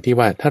ะการที่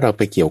ว่าถ้าเราไ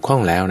ปเกี่ยวข้อ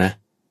งแล้วนะ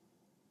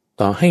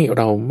ต่อให้เ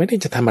ราไม่ได้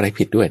จะทำอะไร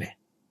ผิดด้วยเนี่ย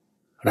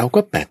เราก็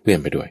แปดเปื้อน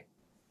ไปด้วย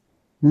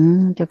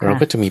เจ้าค่ะเรา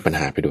ก็จะมีปัญ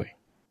หาไปด้วย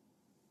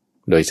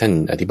โดยท่าน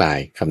อธิบาย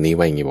คำนี้ไ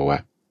ว้อย่างนี้บอกว่า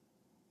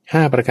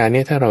5ประการ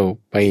นี้ถ้าเรา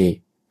ไป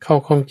เข้า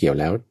ข้องเกี่ยว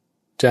แล้ว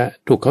จะ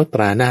ถูกเขาต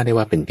ราหน้าได้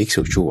ว่าเป็นภิก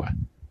ษุชั่ว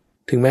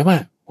ถึงแม้ว่า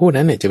ผู้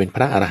นั้นเนี่ยจะเป็นพ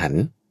ระอรหัน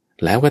ต์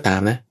แล้วก็ตา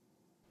มนะ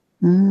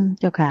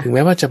เจ้าค่ะถึงแ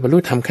ม้ว่าจะบรรลุ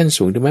ธรรมขั้น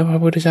สูงถึงแม้ว่าพร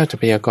ะพุทธเจ้าจะ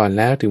พยากรณ์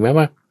แล้วถึงแม้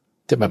ว่า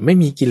จะแบบไม่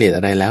มีกิเลสอ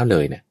ะไรแล้วเล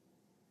ยเนี่ย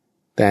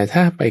แต่ถ้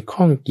าไป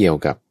ข้องเกี่ยว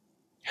กับ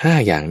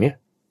5อย่างเนี้ย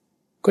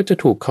ก็จะ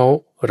ถูกเขา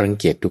รัง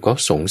เกียจถูกเขา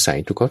สงสัย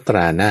ถูกเขาตร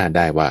าหน้าไ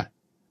ด้ว่า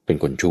เป็น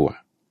คนชั่ว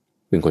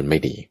เป็นคนไม่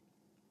ดี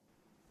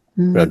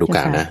เราดู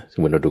ข่าวนะสม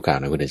มติเราดูข่าว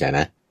นะคุณอาจารย์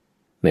นะ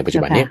ในปัจจุ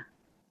บันเนี้ย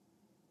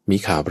มี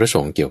ข่าวพระส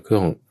งฆ์เกี่ยวข้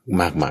อง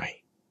มากมาย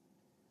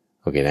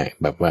โอเคนะ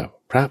แบบว่า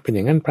พระเป็นอ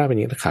ย่างนั้นพระเป็นอย่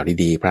างนี้ข่าว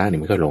ดีๆพระนี่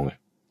ไม่ค่อยลง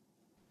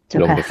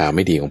ลงแต่ข่าวไ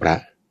ม่ดีของพระ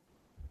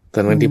ต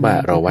อนนั้นที่ว่า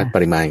เราวัดป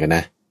ริมาณกันน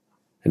ะ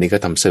อันนี้ก็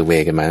ทำเซอร์เว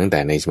ย์กันมาตั้งแต่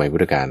ในสมัยพุ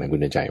ทธกาลนะคุ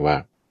ณใจว่า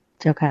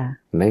เจ้าค่ะ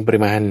ในปริ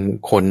มาณ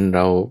คนเร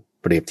า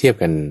เปรียบเทียบ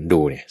กันดู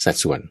เนี่ยสัด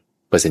ส่วน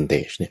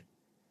percentage เนี่ย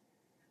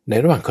ใน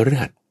ระหว่างคฤ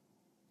หัสถ์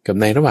กับ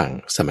ในระหว่าง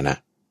สมณะ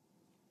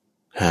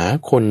หา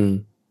คน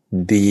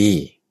ดี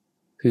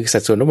คือสั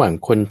ดส่วนระหว่าง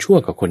คนชั่ว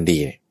กับคนดี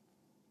เนี่ย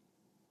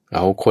เอ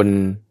าคน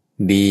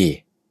ดี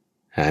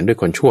หารด้วย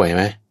คนชั่วใช่ไ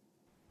หม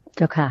เ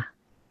จ้าค่ะ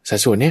สัด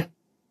ส่วนเนี้ย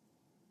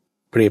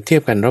เปรียบเทีย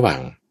บกันระหว่าง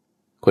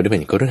คนที่เป็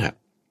นคฤหัสถ์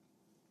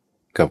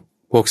กับ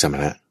พวกสม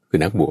ณะคือ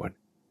นักบวช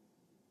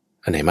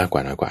อันไหนมากกว่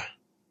าน้อยกว่า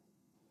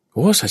โ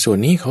อ้สัดส่วน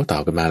นี้เขาตอ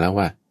บกันมาแล้ว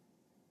ว่า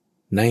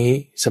ใน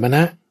สมณ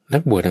ะนั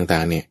กบวชต่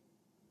างๆเนี่ย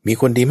มี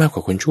คนดีมากก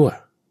ว่าคนชั่ว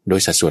โดย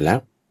สัดส่วนแล้ว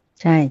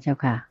ใช่เจ้า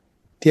ค่ะ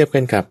เทียบกั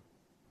นกับ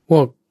พว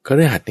กค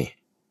ฤหัสถ์นี่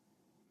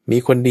มี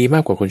คนดีม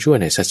ากกว่าคนชั่ว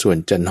เนี่ยสัดส่วน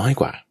จะน้อย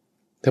กว่า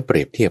ถ้าเป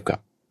รียบเทียบกับ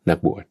นัก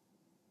บวช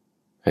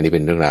อันนี้เป็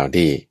นเรื่องราว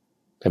ที่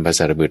ท่านพระส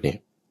ารีบุตรเนี่ย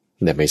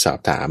ได้ไปสอบ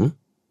ถาม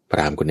พร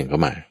าหมณ์คนหนึ่งเข้า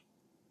มา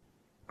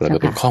แล้วก็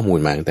เป็นข้อมูล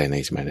มาตั้งแต่ใน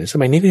สมัยนั้นส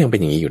มัยนี้ก็ยังเป็น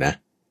อย่างนี้อยู่นะ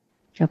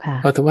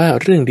แต่ว่า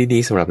เรื่องดี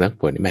ๆสำหรับนัก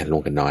บวชนี่แม่ล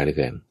งกันน้อยเหลือเ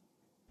กิน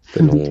เป็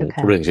นลง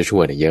เรื่องชั่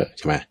วๆเนี่ยเยอะใ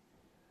ช่ไหม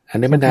อัน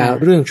ในบรรดา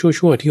เรื่อง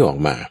ชั่วๆที่ออก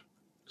มา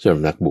สำหรั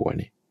บนักบวช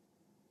นี่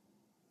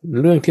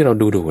เรื่องที่เรา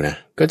ดูนะ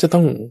ก็จะต้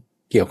อง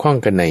เกี่ยวข้อง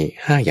กันใน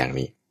5อย่าง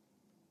นี้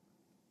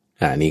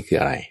นี่คือ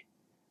อะไร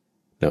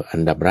แล้วอั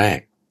นดับแรก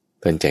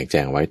ท่านแจกแจ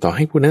งไว้ต่อใ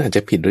ห้ผู้นั้นอาจจ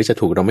ะผิดหรือจะ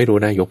ถูกเราไม่รู้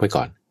นะยกไว้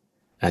ก่อน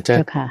อาจจะ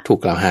ถูก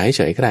กล่าวหาเ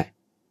ฉยก็ได้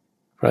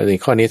เพราะใน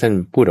ข้อนี้ท่าน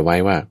พูดเอาไว้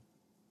ว่า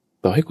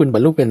ต่อให้คุณบ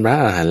รรลุเป็นพระ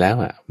อรหันต์แล้ว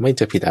ไม่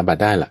จะผิดอาบั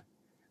ติได้ล่ะ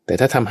แต่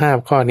ถ้าทำ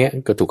5ข้อนี้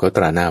ก็ถูกเขาต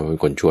ราหน้าว่าเป็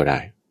นคนชั่วได้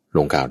ล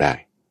งกล่าวได้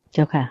เ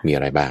จ้าค่ะมีอ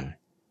ะไรบ้าง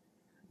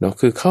เนาะ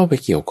คือเข้าไป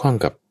เกี่ยวข้อง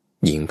กับ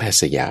หญิงแพทย์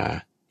สยา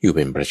อยู่เ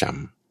ป็นประจ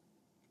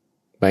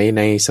ำไปใ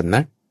นสำ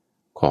นัก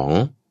ของ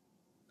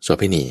โสเ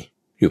ภณี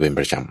อยู่เป็นป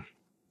ระจ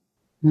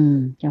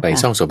ำไป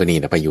ซ่องโสเภณี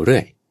ไปอยู่เรื่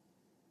อย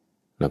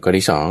แล้วก็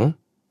ที่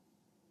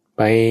2ไ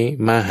ป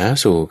มาหา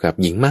สู่กับ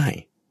หญิงม่าย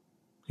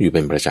อยู่เ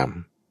ป็นประจ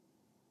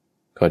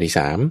ำข้อที่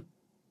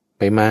3ไ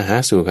ปมาหา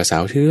สู่กับสา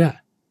วเชื้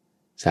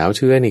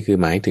อนี่คือ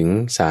หมายถึง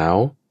สาว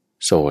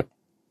โสด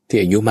ที่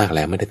อายุมากแ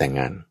ล้วไม่ได้แต่ง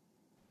งาน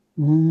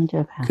เจ้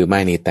าค่ะคือม่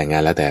ายนี่แต่งงา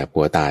นแล้วแต่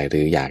ผัวตายหรื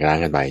อหย่าร้าง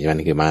กันไปใช่ไหม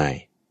นี่คือม่าย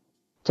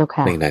เจ้า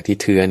ค่ะในขณะที่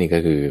เชื้อนี่ก็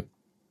คือ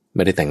ไ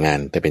ม่ได้แต่งงาน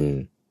แต่เป็น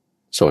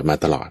โสดมา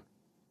ตลอด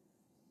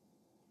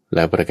แ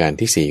ล้วประการ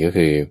ที่4ก็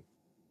คือ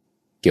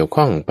เกี่ยว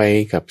ข้องไป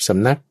กับส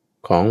ำนัก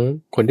ของ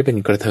คนที่เป็น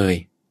กระเทย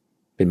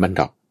เป็นบัณ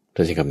ฑิตตั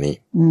วใช้คำนี้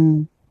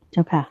เจ้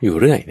าค่ะอยู่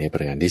เรื่อยในป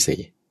ระการที่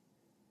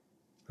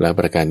4แล้ว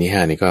ประการที่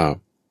5นี่ก็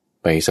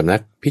ไปสำนั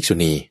กภิกษุ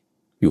ณี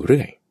อยู่เ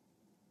รื่อย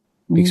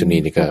ภิกษุณี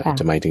นี่ก็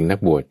จะหมายถึงนัก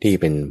บวชที่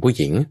เป็นผู้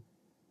หญิง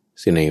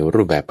ซึ่งใน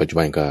รูปแบบปัจจุ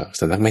บันก็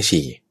สำนักแม่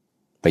ชี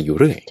ไปอยู่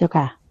เรื่อยเจ้า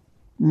ค่ะ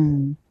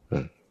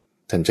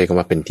ท่านใช้คำ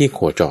ว่าเป็นที่โค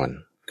จร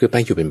คือไป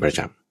อยู่เป็นประจ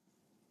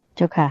ำเ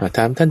จ้าค่ะถ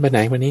ามท่านไปไหน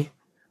วันนี้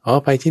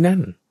ไปที่นั่น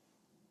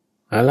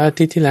แล้วอา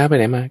ทิตย์ที่แล้วไปไ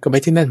หนมาก็ไป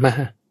ที่นั่นมา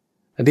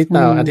อาทิตย์ห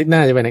น้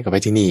าจะไปไหนก็ไป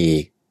ที่นี่อี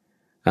ก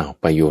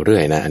ไปอยู่เรื่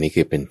อยนะอันนี้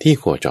คือเป็นที่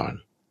โคจร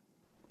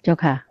เจ้า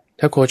ค่ะ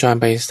ถ้าโคจร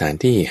ไปสถาน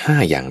ที่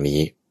5อย่างนี้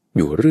อ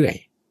ยู่เรื่อย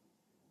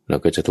เรา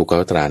ก็จะถูกเขา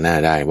ตราหน้า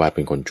ได้ว่าเ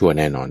ป็นคนชั่ว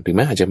แน่นอนถึงแ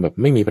ม้อาจจะแบบ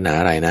ไม่มีปัญหา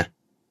อะไรนะ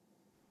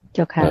เ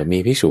จ้าค่ะมี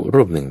ภิกษุ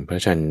รูปหนึ่งพระ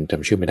อาจารย์จ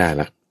ำชื่อไม่ได้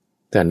ละ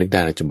แต่นึกได้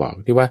เราจะบอก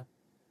ที่ว่า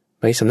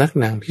ไปสำนัก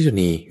นางภิกษุ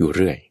ณีอยู่เ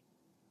รื่อย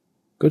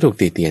ก็ถูก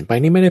ตีเตียนไป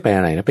นี่ไม่ได้ไปอ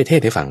ะไรนะไปเท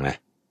ศให้ฟังนะ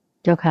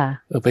เจ้าค่ะ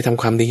ไปท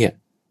ำความดี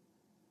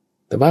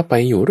แต่ว่าไป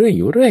อยู่เรื่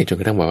อยจน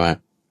กระทั่งบอกว่า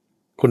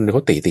คุณเข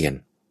าตีเตียน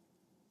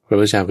พระ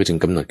พุทธเจ้าก็จึง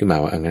กำหนดขึ้นมา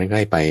ว่างั้น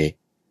ให้ไป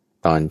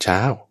ตอนเช้า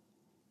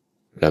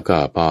แล้วก็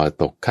พอ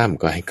ตกค่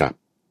ำก็ให้กลับ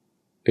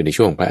คือใน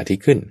ช่วงพระอาทิต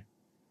ย์ขึ้น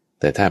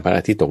แต่ถ้าพระอ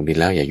าทิตย์ตกดิน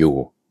แล้วอย่าอยู่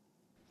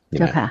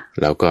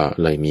แล้วก็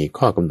เลยมี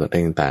ข้อกำหนด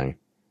ต่าง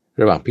ๆ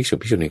ระหว่างภิก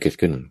ษุณีเกิด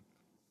ขึ้น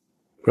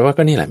เพราะว่า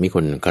ก็นี่แหละมีค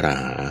นกระ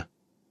หา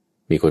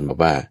มีคนบอก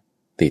ว่า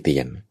ตีเตี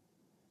ยน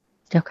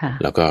เจ้าค่ะ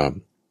แล้วก็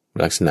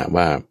ลักษณะ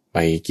ว่าไป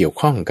เกี่ยว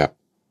ข้องกับ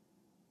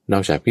น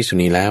อกจากภิกษุ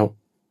ณีแล้ว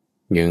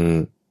ยัง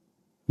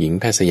หญิง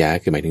แพทย์สยา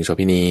คือหมายถึงโสเ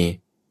ภณี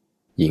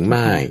หญิง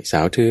ม่ายสา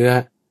วเทื้อ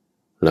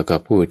แล้วก็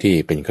ผู้ที่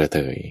เป็นกระเท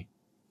ย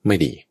ไม่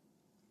ดี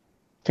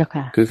เจ้า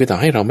ค่ะคือต่อ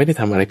ให้เราไม่ได้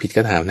ทำอะไรผิด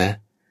ก็ตามนะ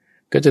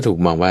ก็จะถูก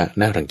มองว่า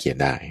น่ารังเกียจ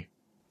ได้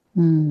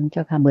เจ้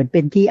าค่ะเหมือนเป็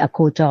นที่อโค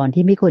จร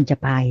ที่ไม่ควรจะ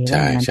ไปใ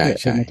ช่ใช่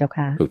ใช่เจ้า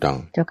ค่ะถูกต้อง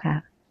เจ้าค่ะ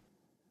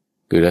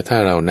คือแล้วถ้า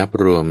เรานับ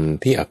รวม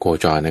ที่อโค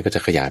จรนะก็จ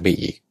ะขยายไป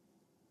อีก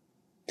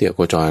ที่อโค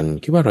จร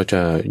คิดว่าเราจ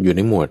ะอยู่ใ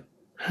นหมวด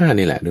5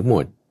นี่แหละหรือหม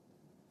วด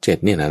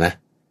7เนี่ยนะ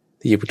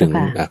ที่พูดถึง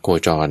อโค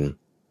จร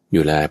อ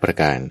ยู่หลายประ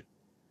การ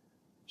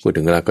พูด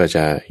ถึงเราก็จ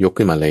ะยก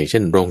ขึ้นมาเลยเช่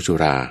นโรงสุ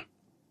รา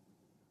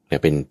เนี่ย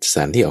เป็นส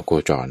ถานที่อโค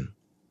จร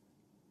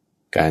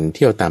การเ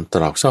ที่ยวตามต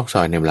รอกซอกซ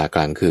อยในเวลาก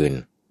ลางคืน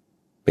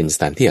เป็นส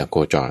ถานที่อโค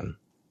จร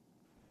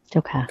เจ้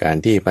าค่ะการ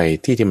ที่ไป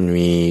ที่มัน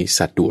มี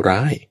สัตว์ดุร้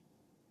าย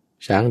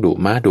ช้างดุ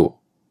ม้าดุ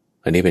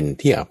อันนี้เป็น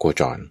ที่อโค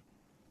จร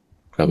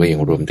เราก็ยั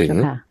งรวมถึง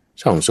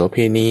ช่องโสเภ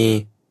ณี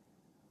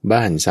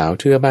บ้านสาว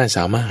เทื่อบ้านส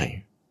าวม่าย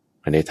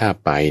อันนี้ถ้า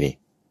ไปนี่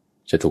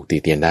จะถูกตี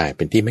เตียนได้เ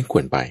ป็นที่ไม่ค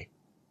วรไป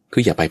คื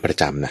ออย่าไปประ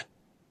จำนะ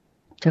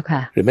เจ้าค่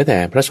ะหรือแม้แต่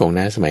พระสงฆ์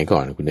นะสมัยก่อ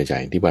นคุณใจ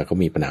ที่ว่าเขา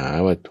มีปัญหา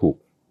ว่าถูก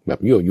แบบ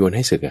ยั่วยวนใ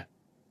ห้ศึกอ่ะ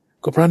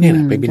ก็เพราะเนี่ย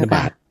ไปบิณฑบ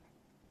าต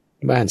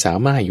บ้านสาว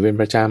ม่ายอยู่เป็น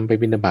ประจำไป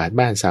บิณฑบาต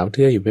บ้านสาวเ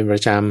ทื่ออยู่เป็นปร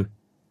ะจ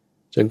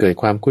ำจนเกิด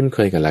ความคุ้นเค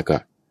ยกันแล้วก็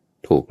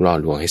ถูกล่อ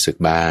ลวงให้ศึก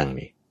บ้าง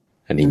นี่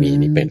อันนี้มี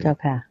นี่เป็น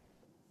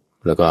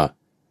แล้วก็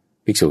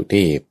ภิกษุ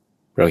ที่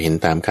เราเห็น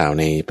ตามข่าว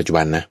ในปัจจุ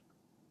บันนะ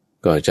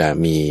ก็จะ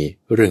มี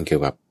เรื่องเกี่ย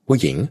วกับผู้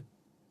หญิง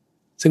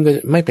ซึ่งก็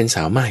ไม่เป็นส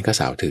าวม่ายก็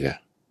สาวเทื่อ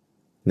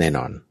แน่น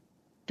อน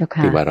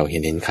ที่ว่าเราเห็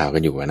นข่าวกั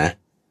นอยู่นะ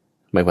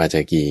ไม่ว่าจะ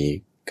กี่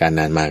การน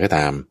านมาก็ต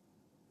าม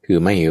คือ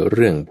ไม่เ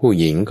รื่องผู้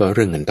หญิงก็เ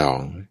รื่องเงินทอง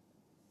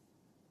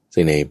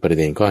ซึ่งในประเ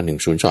ด็นข้อ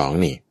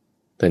102นี่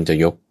ท่านจะ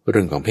ยกเ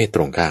รื่องของเพศต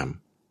รงข้าม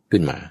ขึ้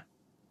นมา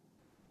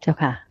เจ้า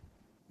ค่ะ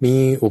มี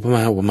อุปม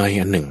า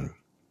อันหนึ่ง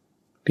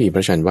ที่พร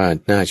ะชันว่า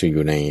น่าจะอ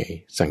ยู่ใน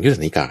สังยุตต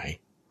นิกาย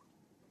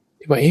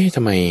ที่ว่าท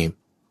ำไม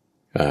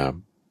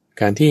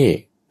การที่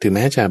ถึงแ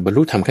ม้จะบรร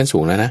ลุธรรมขั้นสู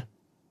งแล้วนะ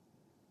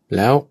แ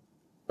ล้ว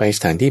ไปส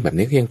ถานที่แบบ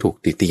นี้ก็ยังถูก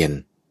ติเตียน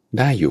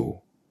ได้อยู่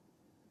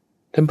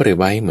ท่านเปรียบ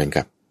ไว้เหมือน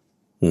กับ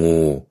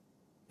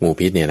งู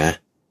พิษเนี่ยนะ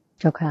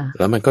เจ้าค่ะ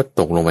แล้วมันก็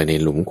ตกลงไปใน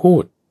หลุมคู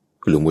ด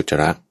หลุมอุจจา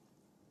ระ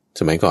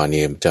สมัยก่อนเ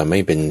นี่ยจะไม่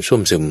เป็นส้ว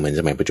มซึมเหมือน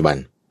สมัยปัจจุบัน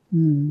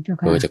เจ้า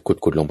ค่ะก็จะ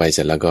ขุดลงไปเส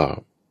ร็จแล้วก็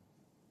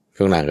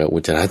ข้างหลังก็อุ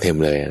จจาระเต็ม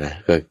เลยนะ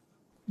ก็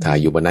ถ่าย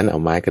อยู่บนนั้นเอา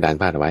ไม้กระดาน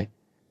พาดเอาไว้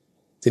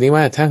ทีนี้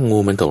ว่าถ้างู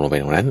มันตกลงไป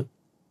ตรงนั้น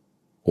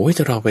โอ้ยจ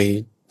ะเราไป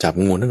จับ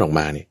งูนั้นออก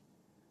มาเนี่ย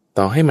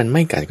ต่อให้มันไ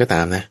ม่กัดก็ต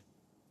ามนะ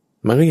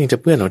มันก็ยังจะ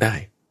เปื้อนเราได้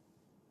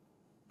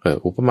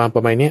อุปมาปร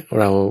ะมาณนี้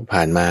เราผ่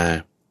านมา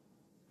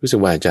รู้สึก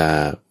ว่าจะ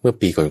เมื่อ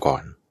ปีก่อ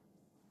น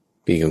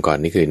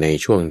นี่คือใน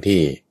ช่วงที่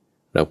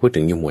เราพูดถึ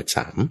งอยู่หมวด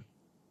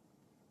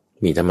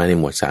3มีธรรมะใน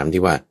หมวด3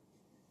ที่ว่า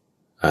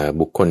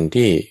บุคคล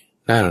ที่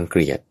น่ารังเ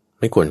กียจ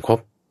ไม่ควรคบ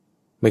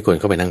ไม่ควร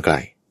เข้าไปนั่งไกล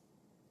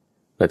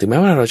แต่ถึงแม้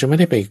ว่าเราจะไม่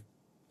ได้ไป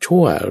ชั่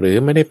วหรือ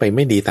ไม่ได้ไปไ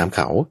ม่ดีตามเ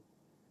ขา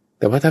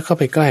แต่ว่าถ้าเข้า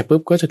ไปใกล้ปุ๊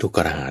บก็จะถูกก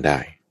ระหาได้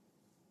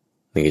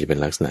นี่ก็จะเป็น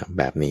ลักษณะ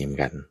แบบนี้เหมือน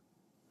กัน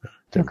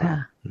เจ้าค่ะ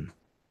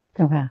เ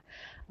จ้าค่ะ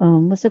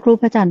เมื่อสักครู่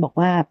พระอาจารย์บอก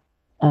ว่า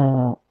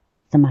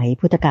สมัย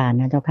พุทธกาล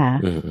นะเจ้าค่ะ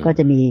ก็จ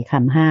ะมีค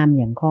ำห้าม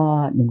อย่างข้อ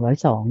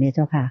102เนี่ยเ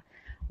จ้าค่ะ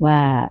ว่า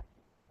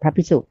พระ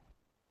ภิกษุ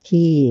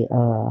ที่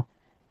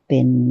เป็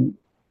น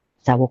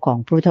สาวกของ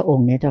พระพุทธอง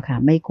ค์เนี่ยเจ้าค่ะ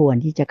ไม่ควร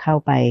ที่จะเข้า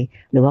ไป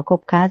หรือว่าค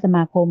บค้าสม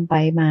าคมไป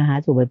มาหา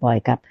สู่บ่อย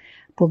ๆกับ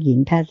พวกหญิง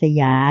ทาส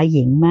ยาห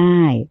ญิงม่า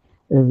ย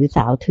หรือส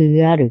าวเทื้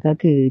อหรือก็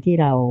คือที่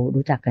เรา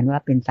รู้จักกันว่า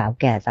เป็นสาว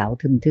แก่สาว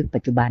ทึมทึกปั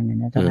จจุบันน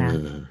ะเจ้าค่ะ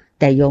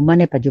แต่โยมว่า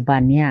ในปัจจุบั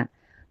นเนี่ย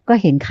ก็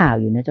เห็นข่าว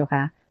อยู่นะเจ้า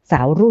ค่ะส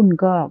าวรุ่น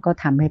ก็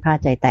ทำให้พระ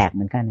ใจแตกเห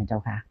มือนกันนะเจ้า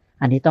ค่ะ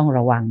อันนี้ต้องร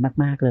ะวัง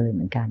มากๆเลยเห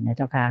มือนกันนะเ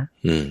จ้าค่ะ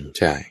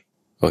ใช่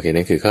โอเค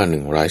นั่นคือข้อ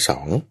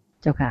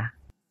102เจ้าค่ะ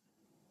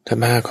ถัด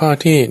มาข้อ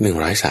ที่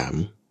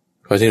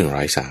103ข้อที่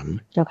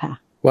103เจ้าค่ะ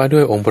ว่าด้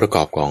วยองค์ประก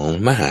อบของ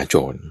มหาโจ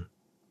ร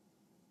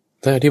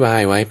ถ้าอธิบาย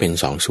ไว้เป็น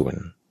2ส่วน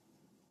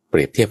เป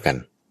รียบเทียบกัน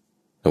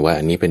แต่ว่า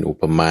อันนี้เป็นอุ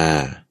ปมา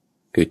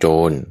คือโจ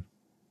ร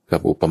กั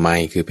บอุปไม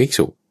ยคือภิก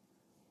ษุ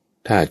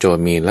ถ้าโจร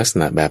มีลักษ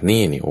ณะแบบ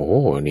นี้นี่โอ้โห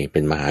นี่เป็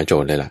นมหาโจ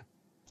รเลยล่ะ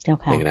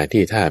ในขณะ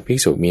ที่ถ้าภิก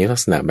ษุมีลัก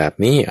ษณะแบบ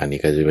นี้อันนี้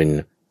ก็จะเป็น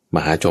ม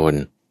หาโจร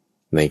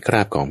ในคร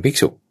าบของภิก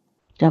ษุ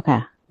เจ้าค่ะ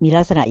มี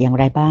ลักษณะอย่าง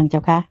ไรบ้างเจ้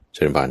าค่ะเ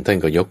ชิญบานท่าน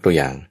ก็ยกตัว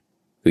อย่าง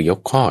คือยก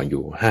ข้ออ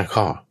ยู่5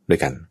ข้อด้วย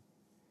กัน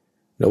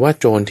แต่ว่า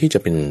โจรที่จะ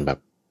เป็นแบบ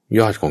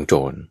ยอดของโจ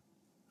ร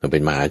เราเป็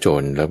นมหาโจ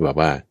รแล้วแบบ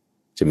ว่า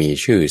จะมี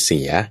ชื่อเ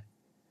สีย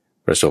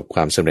ประสบคว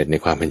ามสำเร็จใน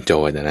ความเป็นโจ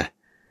รนะ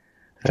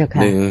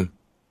หนึ่ง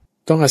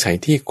ต้องอาศัย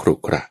ที่ขรุ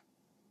ขระ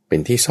เป็น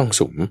ที่ซ่อง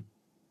สุม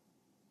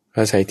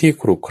อาศัยที่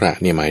ขรุขระ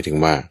เนี่ยหมายถึง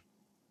ว่า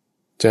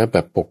จะแบ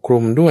บปกคลุ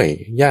มด้วย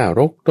หญ้า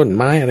รกต้น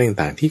ไม้อะไร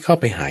ต่างๆที่เข้า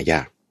ไปหาย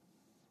าก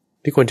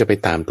ที่คนจะไป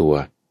ตามตัว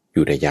อ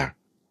ยู่ได้ยาก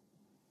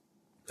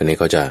อันนี้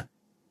เขาจะ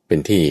เป็น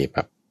ที่แบ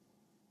บ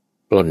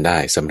ปล้นได้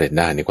สำเร็จ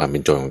ได้ในความเป็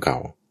นโจรของเขา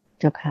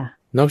เจ้าค่ะ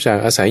นอกจาก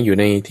อาศัยอยู่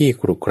ในที่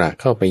ขรุขระ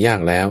เข้าไปยาก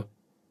แล้ว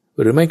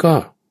หรือไม่ก็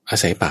อา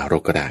ศัยป่าร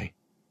กก็ได้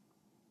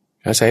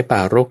อาศัยป่า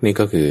รกนี่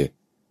ก็คือ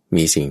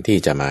มีสิ่งที่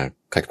จะมา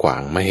ขัดขวา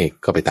งไม่ให้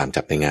เข้าไปตาม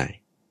จับได้ง่าย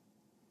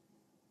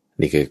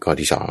นี่คือข้อ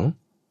ที่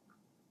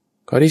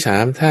2ข้อที่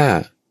3ถ้า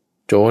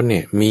โจรเ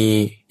นี่ยมี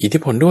อิทธิ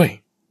พลด้วย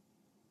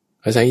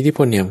อาศัยอิทธิพ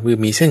ลเนี่ยคือ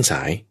มีเส้นส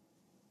าย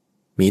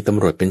มีต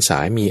ำรวจเป็นสา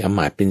ยมีอำม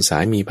าตย์เป็นสา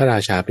ยมีพระรา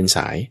ชาเป็นส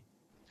าย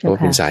เพราะ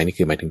เป็นสายนี่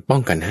คือหมายถึงป้อ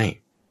งกันให้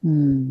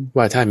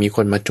ว่าถ้ามีค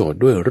นมาโจทย์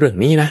ด้วยเรื่อง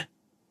นี้นะ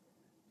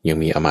ยัง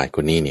มีอำมาตย์ค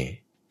นนี้เนี่ย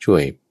ช่ว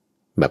ย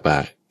แบบว่า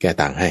แก้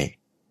ต่างให้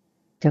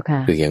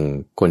คืออย่าง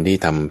คนที่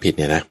ทำผิด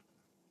เนี่ยนะ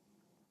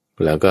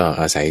แล้วก็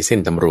อาศัยเส้น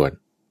ตำรวจ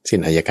เส้น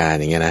อัยการ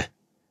อย่างเงี้ยนะ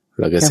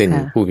แล้วก็เส้น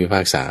ผู้พิพ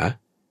ากษา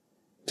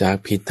จาก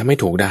ผิดทำให้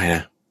ถูกได้น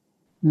ะ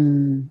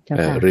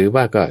หรือ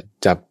ว่าก็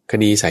จับค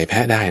ดีใส่แพ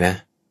ะได้นะ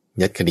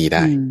ยัดคดีไ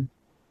ด้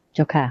เ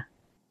จ้าค่ะ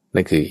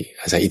นั่นคือ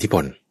อาศัยอิทธิพ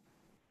ล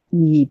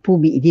มีผู้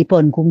มีอิทธิพ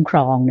ลคุ้มคร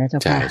องนะเจ้า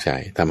ค่ะใช่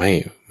ทำให้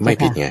ไม่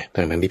ผิดไง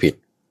ทั้งที่ผิด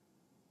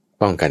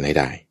ป้องกันให้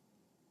ได้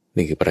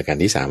นี่คือประการ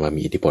ที่3ว่า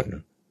มีอิทธิพล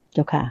เ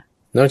จ้าค่ะ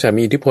นอกจาก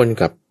มีอิทธิพล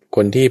กับค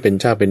นที่เป็น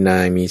เจ้าเป็นนา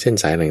ยมีเส้น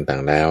สายต่า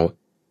งๆแล้ว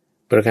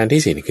ประการ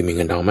ที่4นี่คือมีเ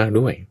งินทองมาก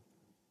ด้วย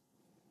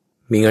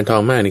มีเงินทอ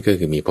งมากนี่ก็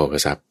คือมีโภค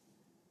ทรัพย์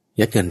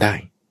ยัดเงินได้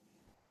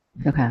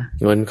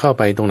เงินเข้าไ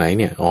ปตรงไหน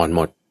เนี่ยอ่อนห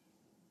มด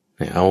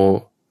เอา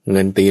เ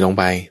งินตีลง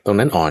ไปตรง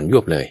นั้นอ่อนย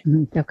วบเลย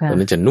ตรง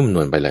นั้นจะนุ่มน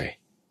วลไปเลย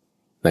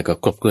แล้วก็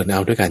กลบเกลื่อนเอา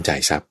ด้วยการจ่า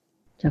ยทรัพย์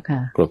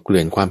กลบเกลื่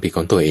อนความผิดข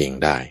องตัวเอง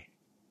ได้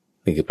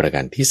นี่คือประกา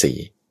รที่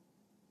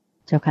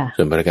4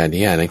ส่วนประการ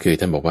ที่5นั้นคือ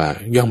ท่านบอกว่า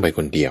ย่องไปค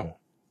นเดียว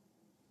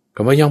ค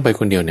ำว่าย่องไป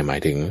คนเดียวเนี่ยหมา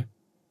ยถึง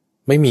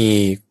ไม่มี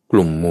ก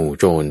ลุ่มหมู่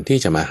โจรที่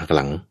จะมาหักห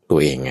ลังตัว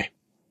เองไง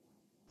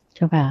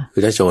คื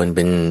อถ้าโจรเ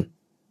ป็น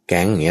แ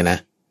ก๊งอย่างเงี้ยนะ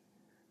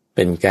เ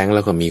ป็นแก๊งแ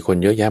ล้วก็มีคน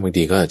เยอะแยะบาง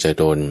ทีก็จะ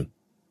โดน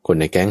คน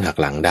ในแก๊งหัก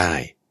หลังได้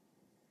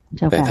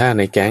แต่ถ้าใ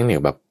นแก๊งเนี่ย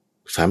แบบ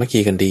สามัคคี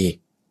กันดี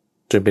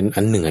จนเป็น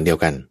อันหนึ่งอันเดียว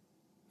กัน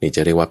นี่จ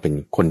ะเรียกว่าเป็น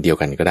คนเดียว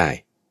กันก็ได้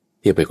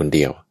เทียบไปคนเ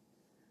ดียว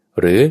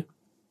หรือ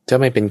จะ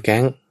ไม่เป็นแก๊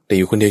งแต่อ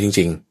ยู่คนเดียวจ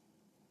ริง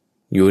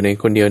ๆอยู่ใน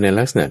คนเดียวใน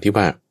ลักษณะที่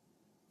ว่า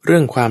เรื่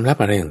องความลับ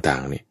อะไรต่า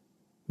งๆเนี่ย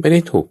ไม่ได้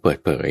ถูกเปิด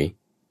เผย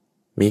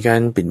มีกา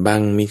รปิดบั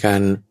งมีกา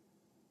ร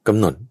กำ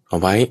หนดเอา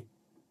ไว้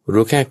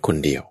รู้แค่คน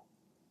เดียว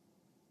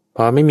พ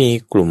อไม่มี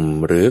กลุ่ม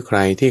หรือใคร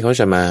ที่เขา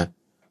จะมา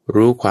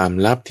รู้ความ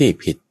ลับที่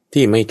ผิด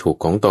ที่ไม่ถูก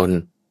ของตน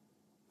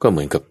ก็เห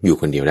มือนกับอยู่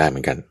คนเดียวได้เหมื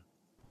อนกัน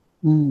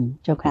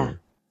เจ้าค่ะ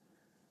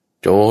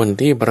โจร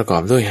ที่ประกอ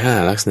บด้วย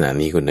5ลักษณะ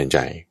นี้คุณเดินใจ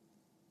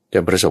จะ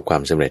ประสบควา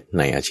มสำเร็จใ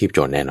นอาชีพโจ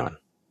รแน่นอน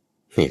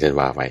นี่จะ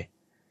ว่าไว้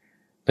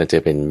แต่จะ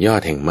เป็นยอ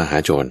ดแห่งมหา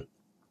โจร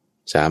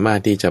สามารถ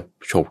ที่จะ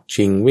ฉก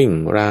ชิงวิ่ง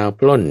ราว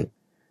ปล้น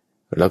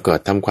แล้วก็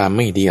ทำความไ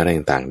ม่ดีอะไร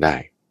ต่างๆได้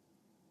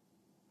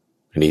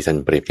อันนี้ท่าน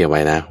เปรียบเทียบไ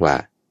ว้นะว่า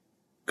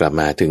กลับ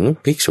มาถึง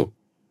ภิกษุ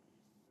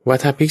ว่า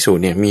ถ้าภิกษุ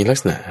เนี่ยมีลัก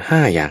ษณะ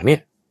5อย่างเนี่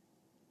ย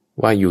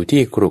ว่าอยู่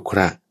ที่กรุข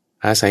ระ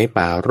อาศัย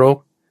ป่ารก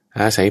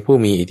อาศัยผู้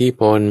มีอิทธิ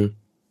พล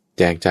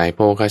แจกจ่ายโภ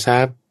คทรั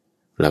พย์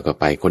แล้วก็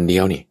ไปคนเดี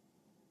ยวนี่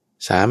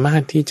สามาร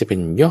ถที่จะเป็น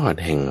ยอด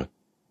แห่ง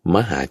ม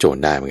หาโจร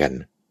ได้เหมือนกัน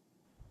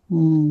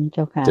เ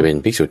จ้าค่ะจะเป็น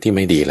ภิกษุที่ไ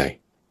ม่ดีเลย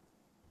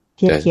เ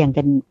ทียบเคียง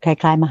กันค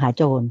ล้ายๆมหา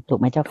โจรถูก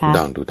ไหมเจ้าค่ะ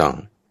ถูกต้อง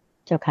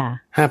เจ้าค่ะ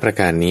5ประ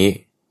การนี้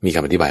มีค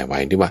ำอธิบายไว้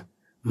ด้วยว่า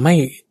ไม่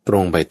ตร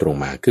งไปตรง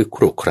มาคือค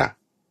รุขระ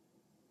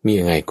มี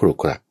ยังไงครุ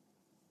ขระ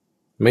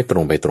ไม่ตร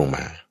งไปตรงม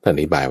าท่านอ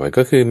ธิบายไว้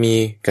ก็คือมี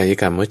กาย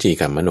กรรมวจี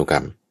กรรมมโนกร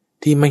รม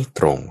ที่ไม่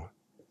ตรง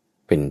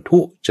เป็นทุ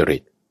จริ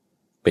ต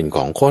เป็นข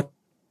องคด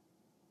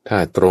ถ้า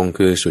ตรง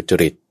คือสุจ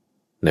ริต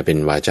เป็น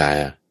วาจา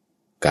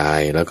กา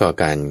ยแล้วก็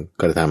การ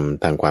กระท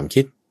ำทางความ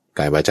คิด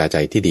กายวาจาใจ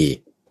ที่ดี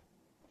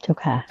เจ้า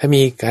ค่ะถ้า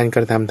มีการก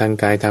ระทำทาง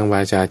กายทางว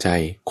าจาใจ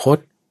คด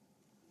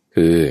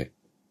คือ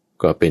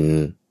ก็เป็น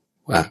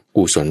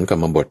กุศลกร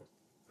รมบท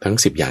ทั้ง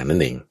10อย่างนั่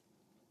นเอง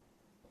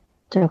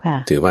เจ้าค่ะ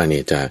ถือว่า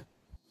นี่จะ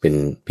เป็น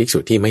ภิกษุ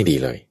ที่ไม่ดี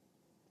เลย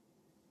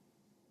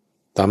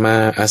ต่อมา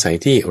อาศัย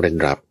ที่เร้น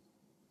รับ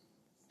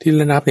ที่เ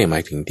ร้นรับเนี่ยหมา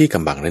ยถึงที่ก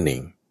ำบังนั่นเอ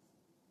ง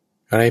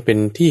อะไรเป็น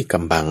ที่ก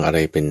ำบังอะไร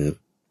เป็น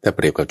ถ้าเป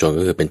รียบกับโจร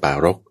ก็คือเป็นป่า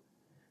รก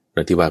โด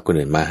ยที่ว่าคน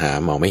อื่นมาหา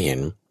มองไม่เห็น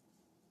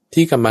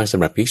ที่กำบังส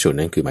ำหรับภิกษุ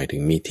นั้นคือหมายถึ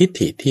งมีทิฏ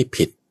ฐิที่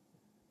ผิด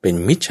เป็น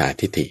มิจฉา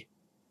ทิฏฐิ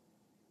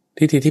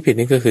ที่ผิด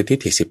นี่ก็คือทิฏ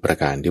ฐิ10ประ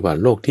การที่ว่า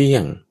โลกเที่ย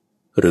ง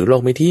หรือโล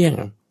กไม่เที่ยง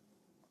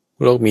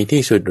โลกมี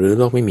ที่สุดหรือ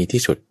โลกไม่มี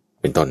ที่สุด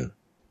เป็นต้น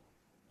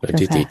แล้ว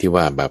ทิฏฐิที่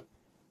ว่าแบบ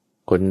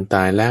คนต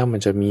ายแล้วมัน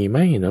จะมีไหม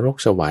นรก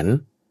สวรรค์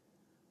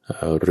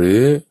หรือ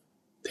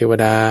เทว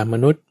ดาม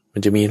นุษย์มั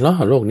นจะมี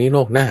โลกนี้โล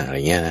กหน้าอะไร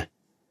เงี้ยนะ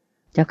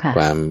เจ้าค่ะค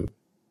วาม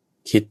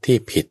คิดที่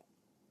ผิด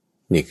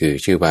นี่คือ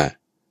ชื่อว่า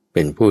เ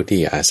ป็นผู้ที่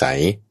อาศัย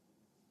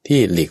ที่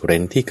หลีกเร้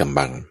นที่กำ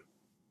บัง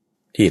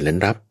ที่เร้น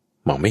รับ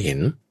มองไม่เห็น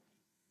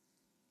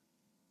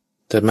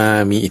จะมา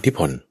มีอิทธิพ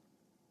ล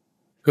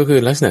ก็คือ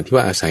ลักษณะที่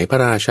ว่าอาศัยพระ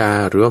ราชา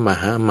หรือว่าม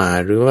หาอมาต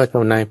ย์หรือว่าเจ้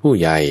านายผู้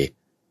ใหญ่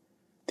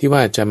ที่ว่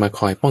าจะมาค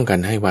อยป้องกัน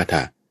ให้ว่าถ้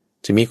า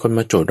จะมีคนม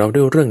าโจทย์เรา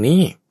ด้วยเรื่อง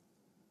นี้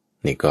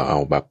นี่ก็เอา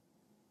แบบ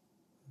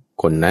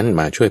คนนั้น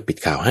มาช่วยปิด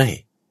ข่าวให้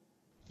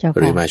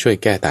หรือมาช่วย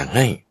แก้ต่างใ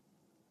ห้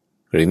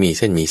หรือมีเ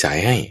ส้นมีสาย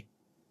ให้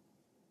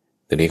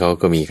แต่นี้เขา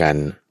ก็มีการ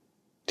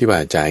ที่ว่า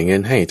จ่ายเงิ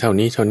นให้เท่า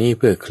นี้เ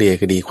พื่อเคลียร์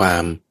คดีควา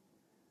ม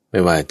ไม่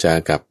ว่าจะ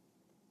กับ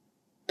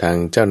ทาง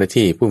เจ้าหน้า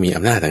ที่ผู้มีอ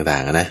ำนาจต่า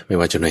งๆนะไม่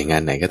ว่าจะหน่วยงา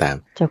นไหนก็ตาม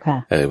เจ้าค่ะ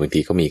บางที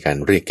ก็มีการ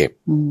เรียกเก็บ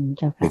เ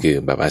จ้าค่ะนี่คือ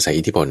แบบอาศัย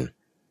อิทธิพล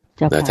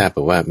แล้วถ้าบ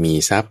อกว่ามี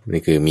ทรัพย์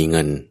นี่คือมีเ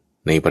งิน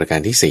ในประการ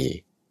ที่สี่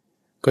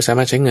ก็สาม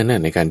ารถใช้เงิน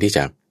ในการที่จ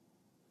ะ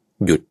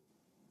หยุด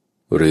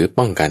หรือ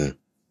ป้องกัน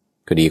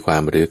คดีควา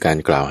มหรือการ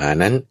กล่าวหา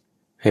นั้น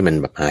ให้มัน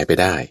แบบหายไป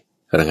ได้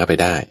ระงับไป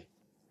ได้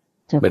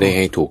ไม่ได้ใ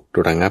ห้ถูก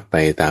ระงับไป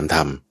ตามธร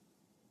รม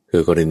คื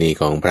อกรณี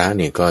ของพระเ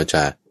นี่ยก็จ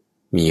ะ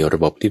มีระ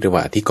บบที่เรียก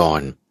ว่าอธิก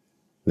รณ์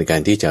ในกา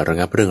รที่จะระ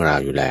งับเรื่องราว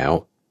อยู่แล้ว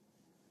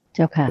เ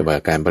จ้าค่ะแต่ว่า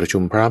การประชุ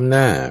มพร้อมห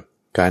น้า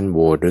การโหว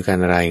ตหรือการ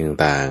อะไร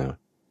ต่าง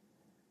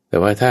ๆแต่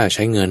ว่าถ้าใ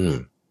ช้เงิน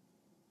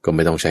ก็ไ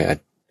ม่ต้องใช้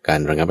การ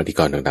ระงับอธิก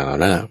รณ์ต่างๆเหล่า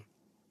นั้น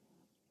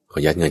ขอ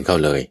ยัดเงินเข้า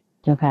เลย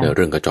เ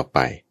รื่องก็จบไป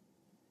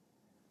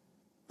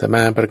แต่ม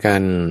าประกา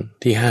ร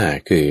ที่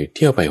5คือเ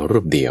ที่ยวไปรู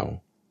ปเดียว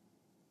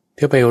เ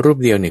ที่ยวไปรูป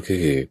เดียวเนี่ยคื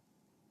อ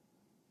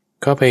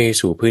เข้าไป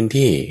สู่พื้น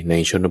ที่ใน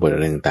ชนบทอะ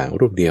ไรต่าง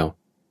ๆรูปเดียว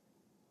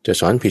จะ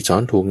สอนผิดสอ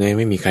นถูกไงไ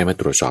ม่มีใครมา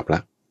ตรวจสอบละ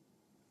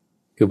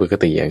คือปก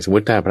ติอย่างสมม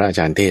ติถ้าพระอาจ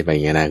ารย์เทศไปอ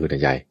ย่างเงี้ยนะคุณ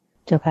ใจ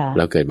เจ้าค่ะแ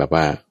ล้วเกิดแบบ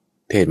ว่า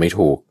เทศไม่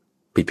ถูก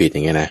ผิดอ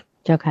ย่างเงี้ยนะ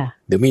เจ้าค่ะ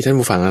เดี๋ยวมีท่าน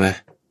ผู้ฟังแล้วนะ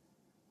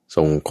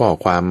ส่งข้อ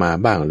ความมา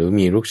บ้างหรือ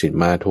มีลูกศิษย์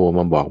มาโทร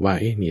มาบอกว่า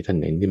เอ๊ะนี่ท่าน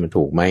เห็นที่มัน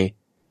ถูกไหม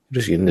ลู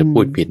กศิษย์จะพู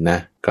ดผิดนะ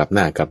กลับห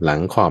น้ากลับหลัง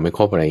ข้อไม่ค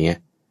รบอะไรเงี้ย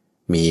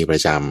มีปร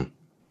ะจ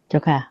ำเจ้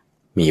าค่ะ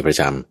มีประ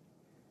จ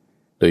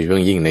ำโดยเฉพา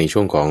ะยิ่งในช่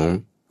วงของ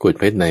กุฎ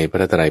เพชรในพ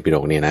ระไตรปิฎ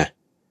กเนี่ยนะ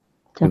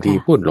บางที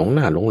พูดหลงห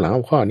น้าหลงหลัง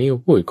ข้อนี้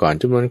พูดก่อน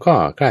จำนวนข้อ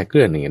คลาดเค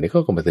ลื่อนอย่างเงี้ยเข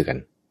าก็มาเตือน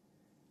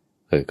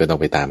ก็ต้อง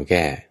ไปตามแ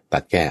ก้ตั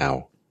ดแก้เอา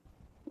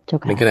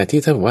ในขณะที่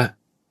ถ้าบอกว่า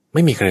ไ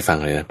ม่มีใครฟัง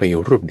เลยนะไปอ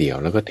ยู่รูปเดียว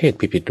แล้วก็เทศ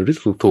ผิดๆหรือ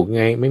ถูกไ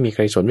งไม่มีใค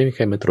รสนไม่มีใค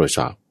รมาตรวจส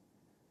อบ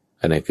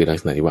อันนั้นคือลัก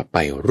ษณะที่ว่าไป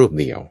รูป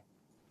เดียว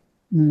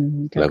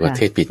แล้วก็เ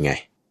ทศผิดไง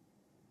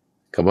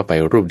คำว่าไป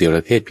รูปเดียวแ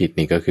ล้วเทศผิด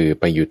นี่ก็คือ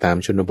ไปอยู่ตาม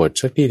ชนบท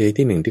สักที่ใด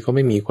ที่หนึ่งที่เขาไ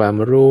ม่มีความ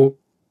รู้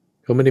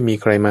เขาไม่ได้มี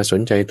ใครมาส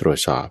นใจตรวจ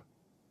สอบ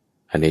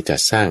อันนี้จะ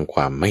สร้างคว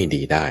ามไม่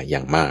ดีได้อย่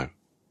างมาก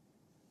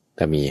แ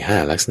ต่มี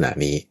5ลักษณะ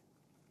นี้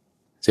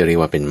จะเรียก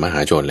ว่าเป็นมห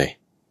าโจรเลย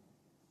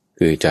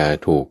คือจะ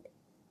ถูก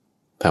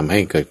ทำให้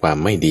เกิดความ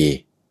ไม่ดี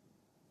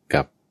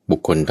กับบุค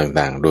คล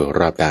ต่างๆโดยร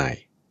อบได้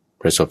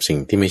ประสบสิ่ง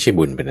ที่ไม่ใช่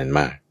บุญเป็นอัน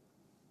มาก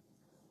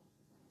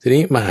ที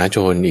นี้มหาโจ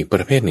รอีกป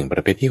ระเภทหนึ่งปร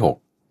ะเภทที่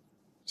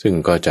6ซึ่ง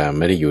ก็จะไ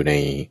ม่ได้อยู่ใน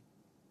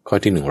ข้อ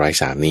ที่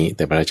103นี้แ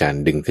ต่พระอาจาร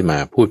ย์ดึงขึ้นมา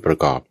พูดประ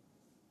กอบ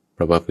เพ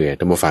ราะว่าเผื่อ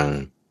ท่านผู้ฟัง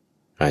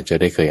อาจจะ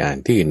ได้เคยอ่าน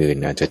ที่อื่น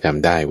ๆอาจจะจ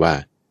ำได้ว่า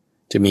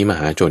จะมีม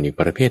หาโจรอีก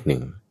ประเภทหนึ่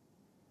ง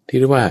ที่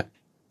เรียกว่า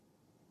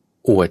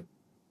อวด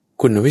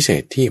คุณวิเศ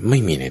ษที่ไม่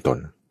มีในตน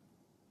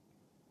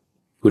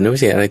คุณวิ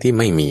เศษอะไรที่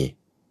ไม่มี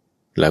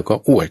แล้วก็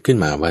อวดขึ้น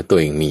มาว่าตัว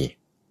เองมี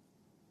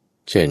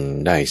เช่น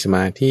ได้สม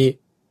าธิ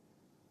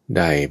ไ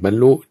ด้บรร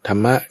ลุธร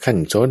รมะขั้น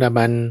โสดา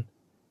บัน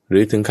หรื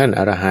อถึงขั้น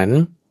อรหันต์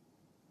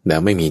แล้ว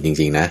ไม่มีจ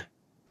ริงๆนะ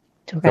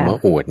แต่ว่า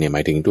อวดเนี่ยหม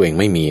ายถึงตัวเอง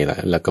ไม่มี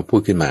แล้วก็พู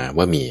ดขึ้นมา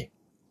ว่ามี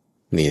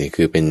นี่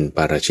คือเป็นป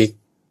าราชิก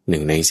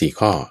1ใน4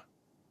ข้อ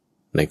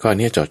ในข้อ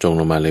นี้เจาะจง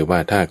ลงมาเลยว่า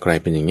ถ้าใคร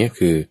เป็นอย่างนี้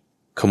คือ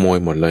ขโมย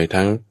หมดเลย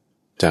ทั้ง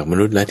จากม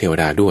นุษย์และเทว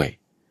ดาด้วย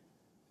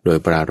โดย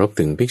ปรารภ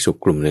ถึงภิกษุ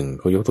กลุ่มหนึ่ง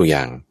เขายกตัวอ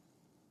ย่าง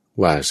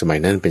ว่าสมัย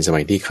นั้นเป็นส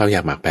มัยที่ข้าวย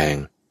ากหมากแพง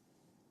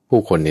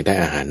ผู้คนเนี่ยได้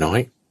อาหารน้อย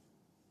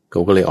เข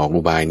าก็เลยออก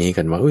อุบายนี้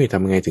กันว่าท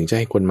ำไงถึงจะใ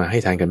ห้คนมาให้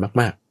ทานกัน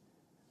มาก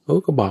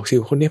ๆก็บอกสิ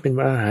คนนี้เป็นพ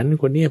ระอรหันต์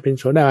คนนี้เป็น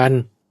โสดาบัน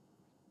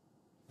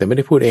แต่ไม่ไ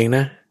ด้พูดเองน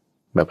ะ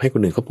แบบให้ค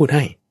นอื่นเขาพูดใ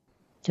ห้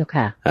เจ้า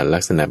ค่ะลั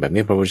กษณะแบบ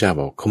นี้พระพุทธเจ้า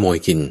บอกขโมย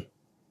กิน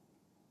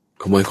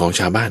ขโมยของ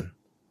ชาวบ้าน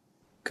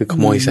คือข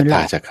โมยศรัทธ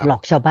าจากเขาหลอ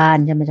กชาวบ้าน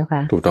ใช่ไหมเจ้าค่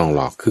ะถูกต้องห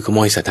ลอกคือขโม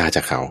ยศรัทธาจ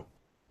ากเขา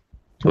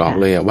หลอก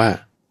เลยว่า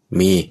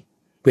มี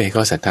เพื่อให้เข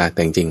าศรัทธาแ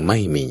ต่จริงไม่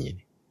มี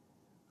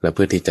แล้วเ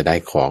พื่อที่จะได้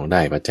ของไ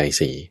ด้ปัจจัย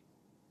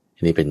4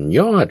อันนี้เป็นย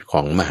อดข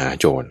องมหา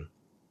โจร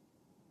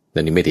อั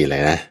นนี้ไม่ดีเล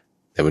ยนะ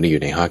แต่วันนี้อ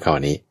ยู่ในข้อข้อ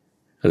นี้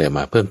เลยม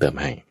าเพิ่มเติม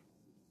ให้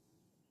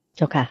เ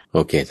จ้าค่ะโอ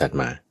เคถัด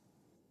มา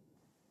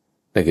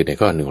นั่นคือใน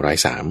ข้อ103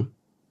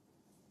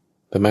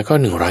ต่อมาข้อ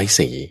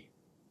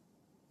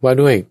104ว่า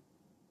ด้วย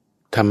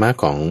ธรรมะ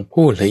ของ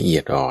ผู้ละเอี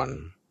ยดอ่อน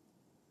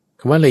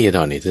คำว่าละเอียด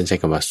อ่อนนี่ท่านใช้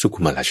คำว่าสุขุ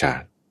มารชา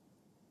ติ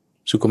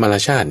สุขุมาร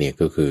ชาติเนี่ย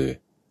ก็คือ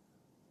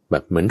แบ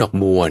บเหมือนดอก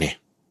บัวเนี่ย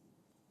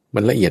มั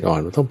นละเอียดอ่อน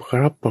มันต้อง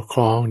รับประค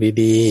อง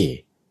ดี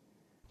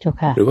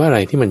ๆหรือว่าอะไร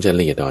ที่มันจะ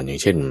ละเอียดอ่อนอย่า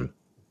งเช่น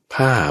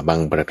ผ้าบาง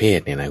ประเภท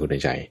เนี่ยนะคุณ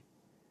ใจ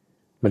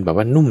มันแบบ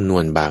ว่านุ่มน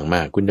วลบางม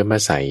ากคุณจะมา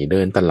ใส่เดิ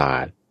นตลา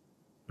ด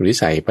หรือ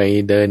ใส่ไป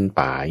เดิน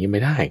ป่ายังไ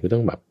ม่ได้คุณต้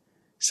องแบบ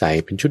ใส่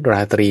เป็นชุดร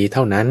าตรีเ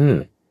ท่านั้น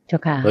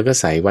แล้วก็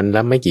ใส่วันล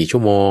ะไม่กี่ชั่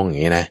วโมงอย่า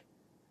งเงี้ยนะ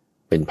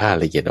เป็นผ้า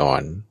ละเอียดอ่อ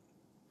น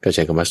ก็ใ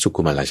ช้คำว่าสุ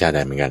ขุมารชาติไ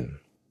ด้เหมือนกัน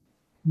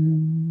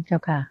เจ้า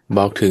ค่ะบ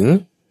อกถึง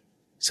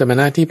สม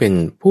ณะที่เป็น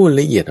ผู้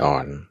ละเอียดอ่อ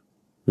น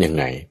ยัง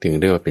ไงถึง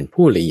เรียกว่าเป็น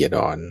ผู้ละเอียด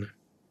อ่อน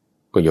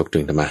ก็ยกถึ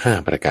งธรรมะ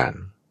5ประการ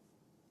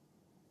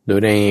โดย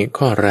ใน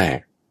ข้อแรก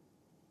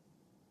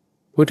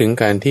พูดถึง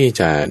การที่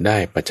จะได้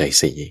ปัจจัย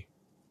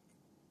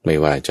4ไม่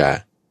ว่าจะ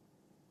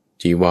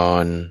จีว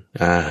ร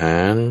อาหา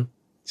ร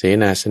เส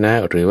นาสนะ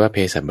หรือว่าเภ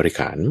สัชบริ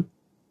ขาร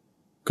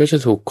ก็จะ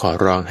ถูกขอ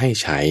ร้องให้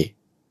ใช้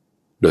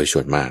โดยส่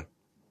วนมาก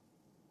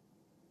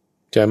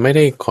จะไม่ไ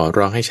ด้ขอ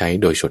ร้องให้ใช้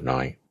โดยส่วนน้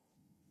อย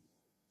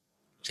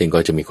ซึ่งก็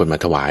จะมีคนมา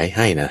ถวายใ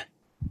ห้นะ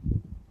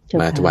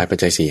มาถวายปัจ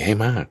จัย4ให้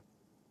มาก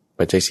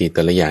ปัจจัย4แ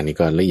ต่ละอย่างนี่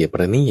ก็ละเอียดป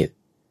ระณีต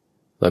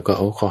แล้วก็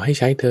ขอให้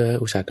ใช้เธอ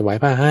อุตส่าห์ถวาย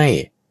ผ้าให้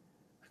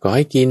ขอใ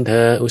ห้กินเธ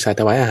ออุตส่าห์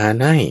ถวายอาหาร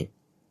ให้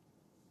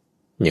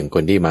อย่างค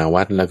นที่มา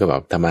วัดแล้วก็แบ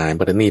บทำอาหาร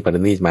ประณี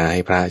ตมาใ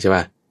ห้พระใช่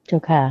ป่ะเจ้า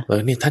ค่ะ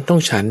นี่ท่านต้อ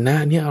งฉันนะ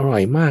เนี่ยอร่อ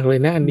ยมากเลย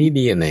นะอันนี้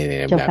ดีอะไร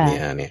แบบนี้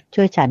เนี่ย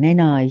ช่วยฉันให้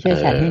หน่อยช่วย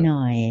ฉันให้ห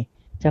น่อย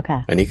เจ้าค่ะ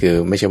อันนี้คือ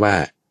ไม่ใช่ว่า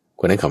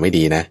คนนั้นเขาไม่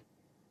ดีนะ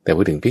แต่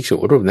พูดถึงภิกษุ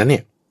รูปนั้นเนี่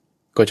ย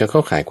ก็จะเข้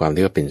าข่ายความ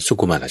ที่ว่าเป็นสุ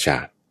กุมารชา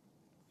ติ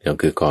ก็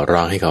คือขอร้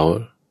องให้เขา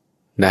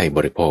ได้บ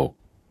ริโภค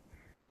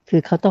คื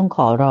อเขาต้องข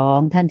อร้อง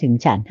ท่านถึง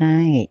ฉันให้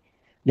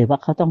หรือว่า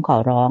เขาต้องขอ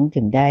ร้อง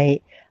ถึงได้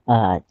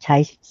ใช้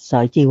ส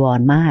อยจีว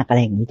รมากอะไร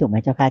อย่างนี้ถูกไหม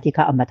เจ้าค่ะที่เข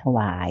าเอามาถว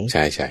ายใ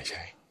ช่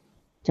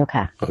เจ้า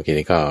ค่ะโอเค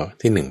นี่ก็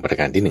ที่1ประ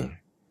การที่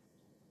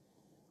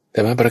1แต่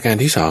มาประการ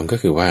ที่2ก็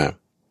คือว่า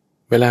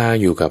เวลา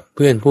อยู่กับเ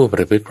พื่อนผู้ป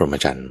ระพฤติพรหม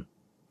จรรย์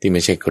ที่ไ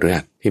ม่ใช่เครือ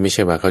ขัดที่ไม่ใ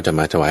ช่ว่าเขาจะ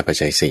มาถวายปัจ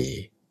จัย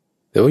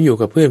4แต่ว่าอยู่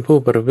กับเพื่อนผู้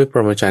ประพฤติพ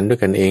รหมจรรย์ด้วย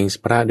กันเอง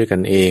พระด้วยกั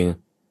นเอง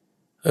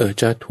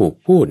จะถูก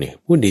พูดเนี่ย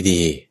พูด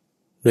ดี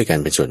ๆด้วยกัน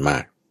เป็นส่วนมา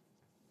ก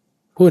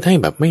พูดให้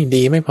แบบไม่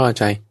ดีไม่พอ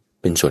ใจ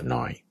เป็นส่วน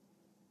น้อย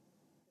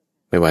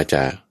ไม่ว่าจ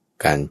ะ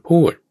การพู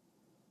ด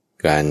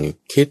การ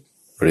คิด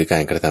หรือกา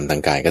รกระทำทา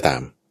งกายก็ตา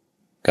ม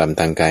กรรม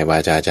ทางกายวา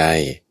จาใจ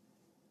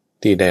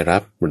ที่ได้รั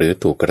บหรือ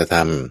ถูกกระท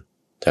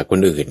ำจากคน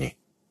อื่นนี่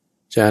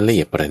จะละเ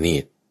อียดประณี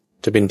ต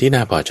จะเป็นที่น่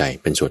าพอใจ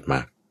เป็นส่วนม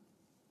าก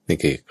นี่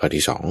คือข้อ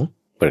ที่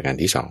2ประการ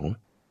ที่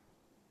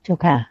2เจ้า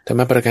ค่ะแต่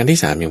มาประการที่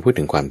3ยังพูด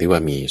ถึงความที่ว่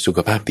ามีสุข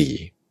ภาพดี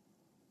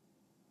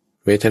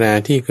เวทนา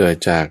ที่เกิด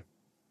จาก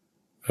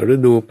ฤ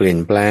ดูเปลี่ยน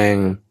แปลง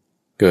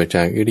เกิดจ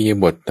ากอิริยา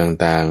บถ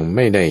ต่างๆไ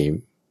ม่ได้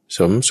ส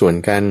มส่วน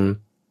กัน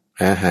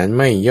อาหารไ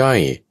ม่ย่อ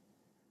ย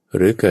ห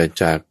รือเกิด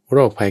จากโร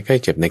คภัยไข้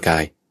เจ็บในกา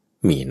ย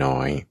มีน้อ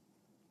ย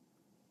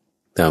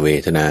แต่เว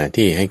ทนา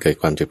ที่ให้เกิด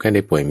ความเจ็บไข้ไ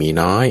ด้ป่วยมี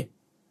น้อย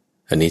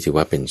อันนี้ถือ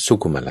ว่าเป็นสุ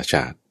กุมารช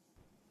าติ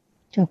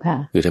เจ้าค่ะ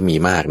คือถ้ามี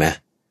มากนะ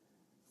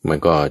มัน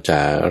ก็จะ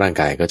ร่าง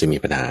กายก็จะมี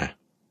ปัญหา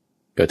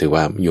ก็ถือ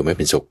ว่าอยู่ไม่เ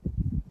ป็นสุข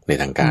ใน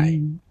ทางกาย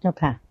เจ้า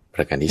ค่ะป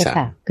ระการที่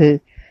3คือ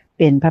เ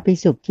ป็นพระภิก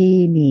ษุที่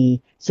มี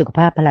สุขภ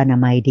าพพลานา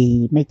มัยดี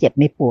ไม่เจ็บ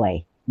ไม่ป่วย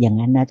อย่าง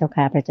นั้นนะเจ้า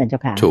ค่ะพระอาจารย์เจ้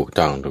าค่ะถูก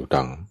ต้อง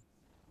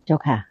เจ้า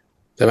ค่ะ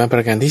แต่มาป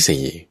ระการ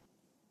ที่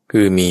4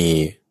คือมี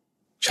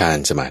ฌาน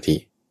สมาธิ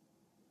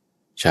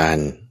ฌาน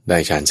ได้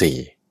ฌาน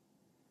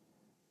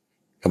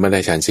4คำว่าได้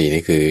ฌาน4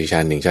นี่คือฌา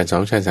น1ฌาน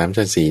2ฌาน3ฌ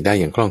าน4ได้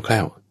อย่างคล่องแคล่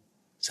ว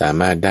สา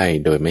มารถได้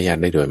โดยไม่ยาก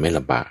ได้โดยไม่ล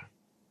ำบาก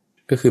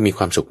ก็คือมีค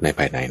วามสุขในภ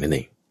ายในนั่นเอ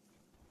ง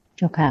เ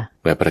จ้าค่ะ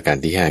และประการ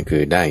ที่5คื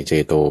อได้เจ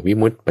โตวิ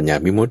มุตติปัญญา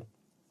วิมุตติ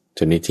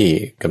ชนิดที่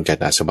กำจัด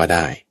อาสวะไ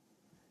ด้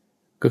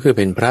ก็คือเ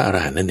ป็นพระอร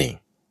หันต์นั่นเอง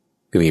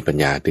คือมีปัญ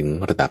ญาถึง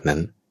ระดับนั้น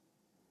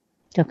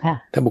เจ้าค่ะ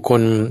ถ้าบุคค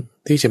ล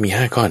ที่จะมี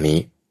5ข้อนี้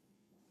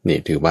นี่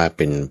ถือว่าเ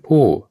ป็น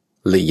ผู้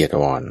ละเอียด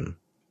อ่อน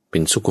เป็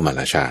นสุกุมา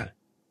รชาติ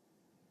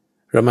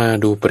เรามา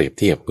ดูเปรียบ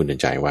เทียบคุณ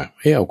ใจว่า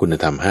เอาคุณ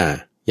ธรรม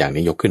5อย่าง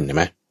นี้ยกขึ้นใช่ไ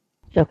หม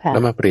เจ้าค่ะเร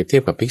ามาเปรียบเทีย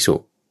บกับภิกษุ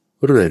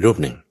รูป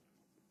หนึ่ง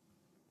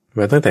ม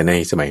าตั้งแต่ใน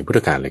สมัยพุทธ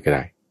กาลเลยก็ไ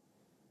ด้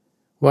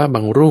ว่าบ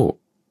างรูป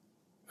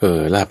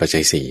ลาภปัจจั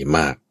ย4ม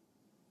าก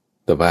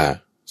แต่ว่า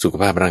สุข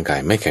ภาพร่างกาย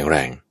ไม่แข็งแร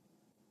ง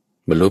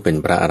บรรลุเป็น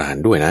พระอรหัน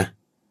ต์ด้วยนะ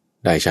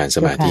ได้ฌานส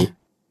มาธิ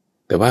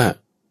แต่ว่า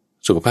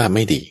สุขภาพไ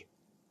ม่ดี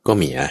ก็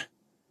มีนะ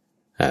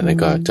นั่น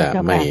ก็จะ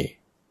ไม่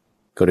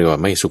ก็เรียกว่า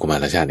ไม่สุขมา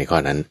รชาติในข้อ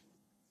นั้น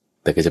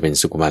แต่ก็จะเป็น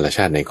สุขมารช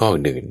าติในข้อ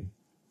อื่น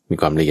มี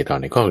ความละเอียดอ่อ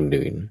นในข้อ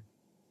อื่น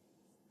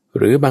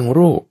หรือบาง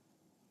รูป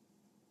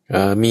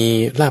มี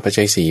ลาภปัจ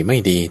จัย4ไม่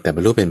ดีแต่บ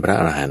รรลุเป็นพระ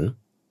อรหันต์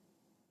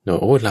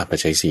ลาภปัจ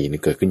จัย4นี่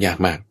เกิดขึ้นยาก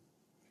มาก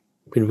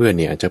เพื่อนๆเ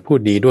นี่ยอาจจะพูด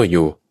ดีด้วยอ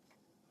ยู่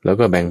แล้ว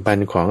ก็แบ่งปัน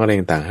ของอะไร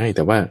ต่างๆให้แ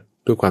ต่ว่า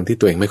ด้วยความที่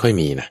ตัวเองไม่ค่อย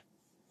มีนะ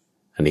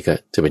อันนี้ก็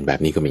จะเป็นแบบ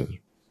นี้ก็มี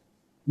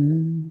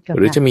ห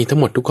รือจะมีทั้ง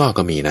หมดทุกข้อ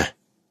ก็มีนะ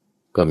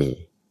ก็มี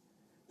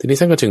ทีนี้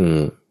ท่านก็จึง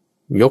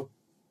ยก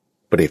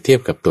เปรียบเทียบ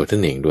กับตัวท่า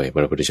นเองด้วยพ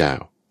ระพุทธเจ้า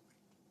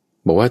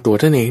บอกว่าตัว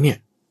ท่านเองเนี่ย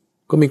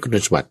ก็มีคุณ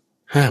สมบัติ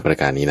5ประ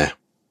การนี้นะ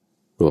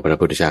ตัวพระ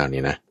พุทธเจ้าเ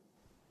นี่ยนะ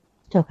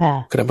เจ้าค่ะ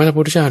พระ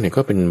พุทธเจ้าเนี่ย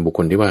ก็เป็นบุคค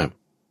ลที่ว่า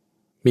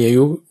มีอา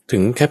ยุถึ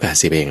งแค่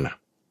80เองนะ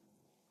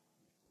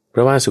เพร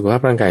าะว่าสุขภา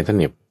พร่างกายท่าน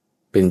เนี่ย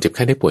เป็นเจ็บไ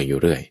ข้ได้ป่วยอยู่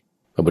เรื่อย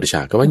พระพุทธเจ้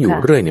าก็ว่าอยู่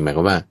เรื่อยเนี่ยหมายค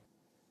วามว่า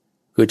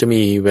คือจะ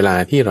มีเวลา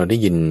ที่เราได้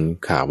ยิน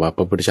ข่าวว่าพ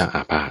ระพุทธเจ้าอ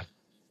าพาธ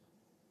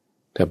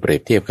ถ้าเปรีย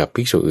บเทียบกับ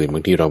ภิกษุอื่นบา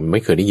งทีเราไม่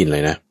เคยได้ยินเล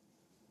ยนะ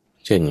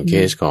เช่นเค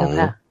สของ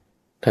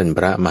ท่านพ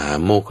ระมหา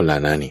โมคคัลลา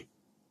นะนี่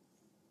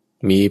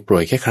มีป่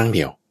วยแค่ครั้งเ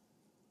ดียว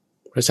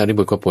พระสารี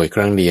บุตรก็ป่วยค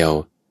รั้งเดียว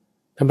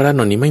ท่านพระ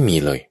นนท์นี้ไม่มี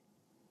เลย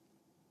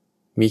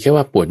มีแค่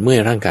ว่าปวดเมื่อย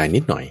ร่างกายนิ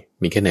ดหน่อย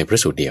มีแค่ในพระ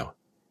สูตรเดียว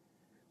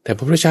แต่พ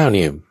ระพุทธเจ้าเ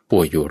นี่ยป่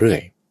วยอยู่เรื่อ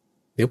ย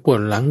เดี๋ยวปวด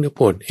หลังเดี๋ยว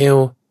ปวดเอว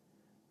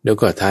เดี๋ยว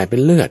ก็ถ่ายเป็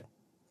นเลือด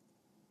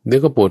เดี๋ย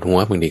วก็ปวดหัว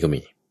บางทีก็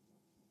มี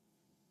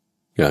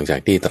หลังจาก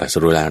ที่ตรัส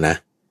รู้แล้วนะ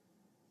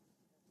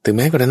ถึงแ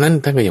ม้กระนั้น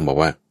ท่านก็ยังบอก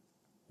ว่า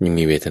ยัง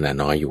มีเวทนา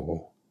น้อยอยู่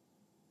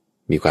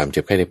มีความเ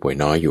จ็บไข้ได้ป่วย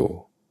น้อยอยู่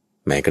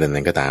แม้กระ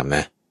นั้นก็ตามน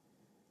ะ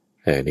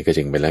นี่ก็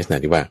จึงเป็นลักษณะ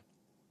ที่ว่า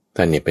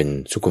ท่านเนี่ยเป็น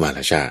สุกุมาร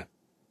ชาติ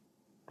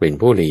เป็น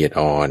ผู้ละเอียด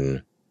อ่อน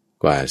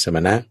กว่าสม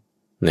ณะ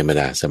ในบรร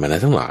ดาสมณะ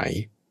ทั้งหลาย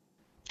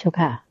เจ้า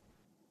ค่ะ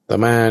ต่อ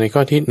มาในข้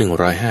อที่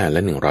105แล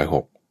ะ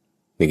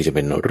106นี่ก็จะเ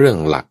ป็นเรื่อง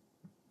หลัก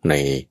ใน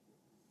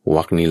วร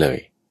รคนี้เลย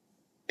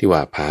ที่ว่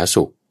าผา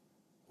สุก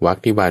วรรค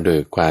ที่ว่าโดย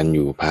การอ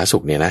ยู่ผาสุ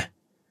กเนี่ยนะ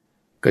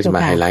ก็จะมา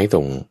ไฮไลท์ต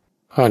รง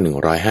ข้อ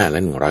105และ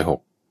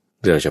106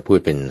ที่เราจะพูด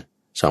เป็น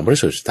2พระ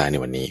สูตรสุดท้ายใน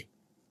วันนี้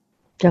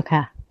เจ้าค่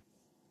ะ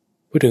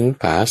พูดถึง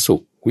ผาสุ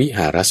กวิห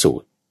ารสู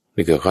ตร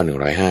นี่คือข้อ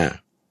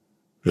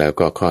105แล้ว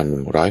ก็ข้อ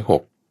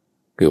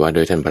106คือว่าโด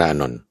ยท่านพระอา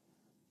นนท์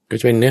ก็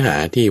จะเป็นเนื้อหา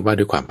ที่ว่า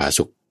ด้วยความผา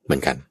สุกเหมือ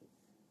นกัน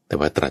แต่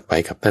ว่าตรัสไป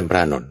กับท่านพระ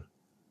อานนท์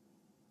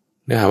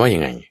เนื้อหาว่าอย่า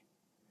งไง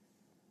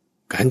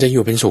การจะอ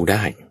ยู่เป็นสุขไ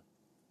ด้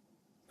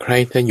ใคร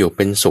จะอยู่เ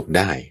ป็นสุขไ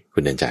ด้คุ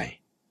ณเดินใจ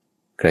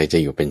ใครจะ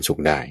อยู่เป็นสุข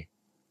ได้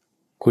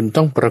คุณ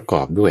ต้องประก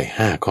อบด้วย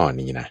5ข้อ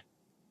นี้นะ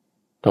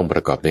ต้องปร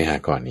ะกอบด้วย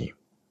5ข้อนี้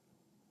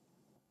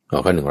ข้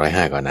อ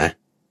105ก่อนนะ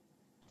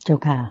เจ้า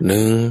ค่ะ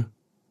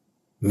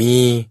 1. มี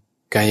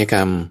กายกร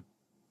รม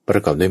ปร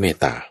ะกอบด้วยเมต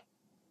ตา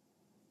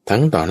ทั้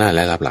งต่อหน้าแล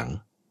ะรับหลัง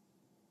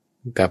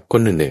กับค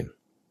นอื่น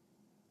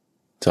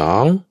ๆ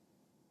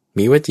 2.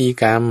 มีวจี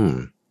กรรม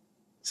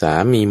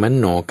 3. มีม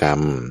โนกรร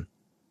ม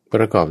ป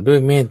ระกอบด้วย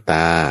เมตต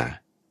า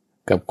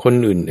กับคน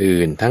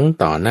อื่นๆทั้ง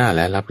ต่อหน้าแ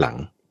ละรับหลัง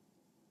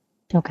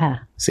เจ้าค่ะ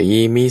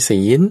 4. มี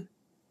ศีล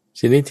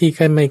ชนิดที่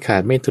ขั้นไม่ขา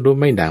ดไม่ทะลุ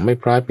ไม่ด่างไม่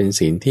พร้อยเป็น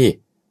ศีลที่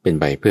เป็น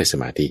ไปเพื่อส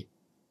มาธิ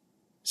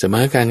เสม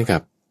อกันกั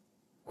บ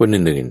คน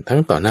อื่นๆทั้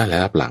งต่อหน้าและ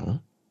รับหลัง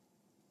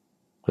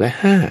และ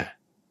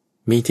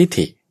 5. มีทิฏ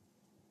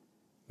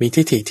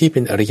ฐิที่เป็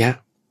นอริยะ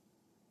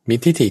มี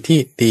ทิฏฐิที่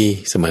ดี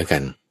เสมอกั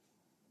น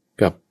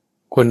กับ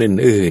คน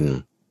อื่น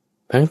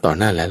ๆทั้งต่อ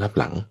หน้าและรับ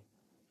หลัง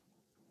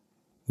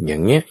อย่า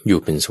งเงี้ยอยู่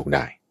เป็นสุขไ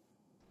ด้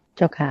เ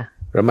จ้าค่ะ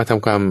เรามาท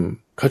ำความ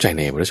เข้าใจใ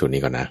นพระสูตร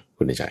นี้ก่อนนะ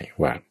คุณใจ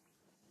ว่า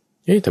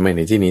ทำไมใน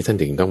ที่นี้ท่าน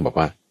ถึงต้องบอก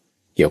ว่า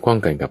เกี่ยวข้อง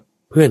กันกับ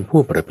เพื่อน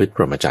ผู้ประพฤติพ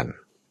รหมจรรย์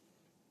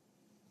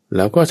แ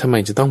ล้วก็ทำไม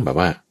จะต้องแบบ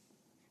ว่า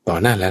ต่อ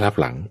หน้าและรับ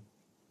หลัง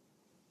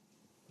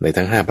ใน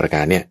ทั้ง5ประก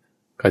ารเนี่ย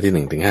ข้อที่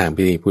1ถึง5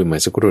ที่พูดมา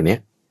สักครู่นี้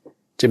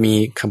จะมี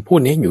คำพูด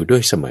นี้อยู่ด้ว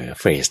ยเสมอ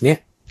เฟรสเนี่ย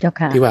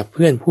ที่ว่าเ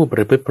พื่อนผู้ป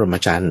ระพฤติพรหม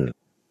จรรย์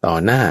ต่อ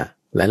หน้า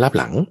และรับ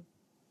หลัง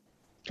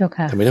เจ้า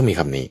ค่ะทำไมต้องมี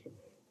คำนี้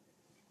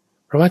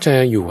เพราะว่าจะ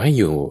อยู่ให้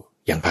อยู่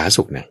อย่างผา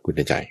สุกนะคุณ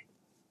ใจ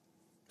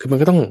คือมัน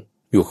ก็ต้อง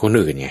อยู่คน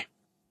อื่นไง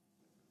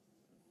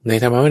ใน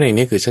ธรรมะวินัย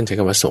นี้คือท่านใช้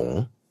คำว่าสงฆ์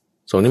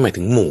นี่หมาย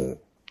ถึงหมู่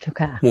เจ้า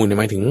ค่ะหมู่เนี่ย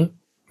หมายถึง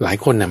หลาย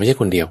คนนะไม่ใช่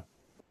คนเดียว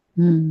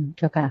เ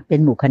จ้าค่ะเป็น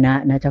หมู่คณะ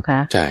นะเจ้าค่ะ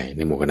ใช่ใน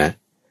หมู่คณะ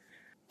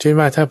เช่น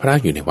ว่าถ้าพระ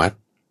อยู่ในวัด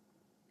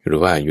หรือ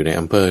ว่าอยู่ใน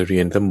อำเภอเรี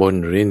ยนตำบล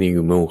หรือใน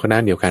หมู่คณะ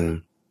เดียวกัน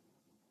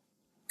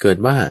เกิด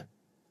ว่า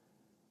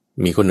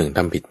มีคนหนึ่งท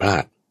ำผิดพลา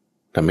ด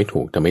ทำไม่ถู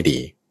กทำไม่ดี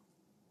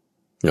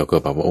เราก็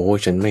บอกว่าโอ้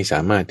ฉันไม่สา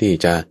มารถที่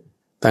จะ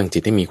ตั้งจิ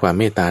ตให้มีความ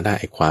เมตตาได้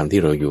ไอ้ความที่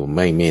เราอยู่ไ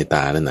ม่เมตต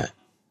าแล้วน่ะ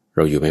เร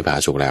าอยู่ไม่ผา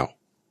สุกแล้ว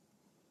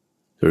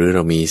หรือเร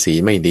ามีศีล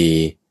ไม่ดี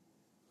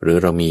หรือ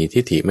เรามีทิ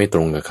ฏฐิไม่ต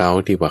รงกับเขา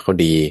ที่ว่าเขา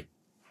ดี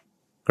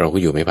เราก็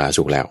อยู่ไม่ผา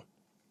สุกแล้ว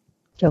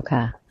เจ้าค่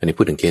ะอันนี้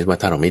พูดถึงเคสว่า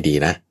ถ้าเราไม่ดี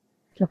นะ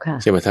เจ้าค่ะ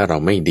ใช่ไหมถ้าเรา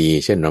ไม่ดี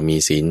เช่นเรามี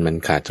ศีลมัน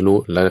ขาดทะลุ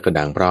แล้วก็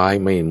ด่างพร้อย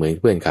ไม่เหมือน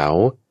เพื่อนเขา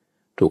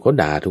ถูกเขา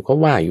ด่าถูกเขา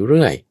ว่าอยู่เ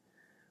รื่อย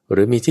ห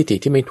รือมีทิฏฐิ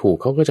ที่ไม่ถูก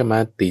เขาก็จะมา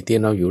ตีเตีย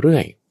นเราอยู่เรื่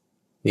อย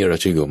นี่เรา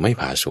จะอยู่ไม่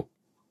ผาสุก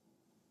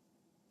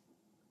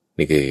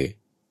นี่คือ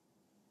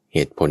เห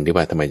ตุผลที่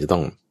ว่าทำไมจะต้อ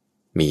ง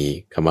มี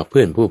คำว่าเ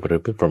พื่อนผู้ประ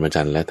พฤติพรหมจ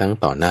รรย์และทั้ง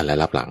ต่อหน้าและ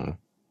รับหลัง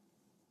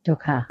เจ้า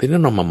ค่ะทีนี้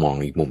เรามามอง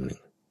อีกมุมหนึ่ง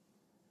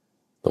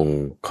ตรง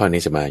ข้อ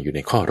นี้จะมาอยู่ใน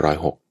ข้อ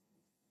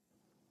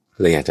106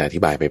เลยอยากจะอธิ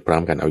บายไปพร้อ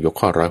มกันเอายก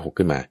ข้อ106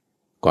ขึ้นมา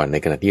ก่อนใน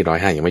ขณะที่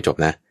105ยังไม่จบ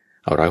นะ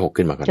เอา106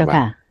ขึ้นมาก่อนว่า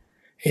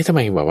ทำไม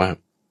บอกว่า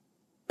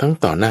ทั้ง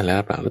ต่อหน้าและ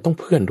รับหลังแล้วต้อง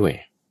เพื่อนด้วย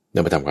เดี๋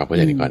ยวมาทำความเข้าใ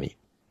จในข้อนี้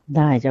ไ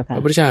ด้เจ้าค่ะพ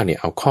ระพุทธเจ้าเนี่ย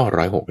เอาข้อ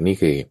106นี่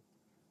คือ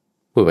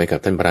พูดไว้กับ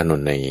ท่านพระอาน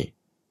นท์ใน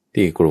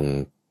ที่กรุง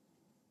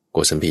โก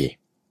สัมพี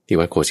ที่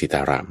วัดโคสิต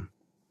าราม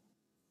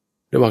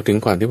โดยบอกถึง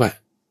ความที่ว่า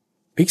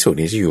ภิกษุ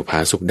นี้จะอยู่ผา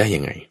สุกได้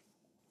ยังไง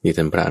นี่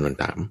ท่านพระอานนท์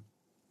ถาม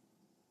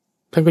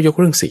ท่านก็ยก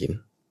เรื่องศีล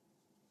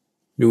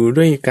อยู่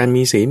ด้วยการ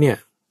มีศีลเนี่ย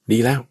ดี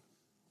แล้ว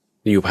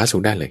อยู่ผาสุ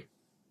กได้เลย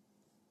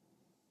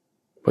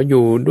เพราะอ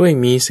ยู่ด้วย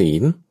มีศี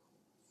ล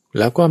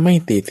แล้วก็ไม่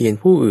ตีเตียน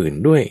ผู้อื่น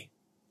ด้วย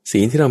ศี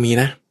ลที่เรามี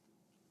นะ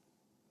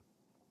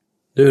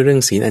ด้วยเรื่อ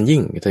งศีลอันยิ่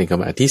งท่านกล่าว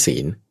ว่าอธิศี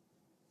ล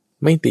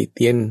ไม่ติเ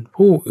ตียน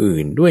ผู้อื่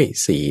นด้วย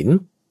ศีล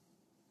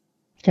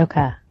เจ้า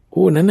ค่ะ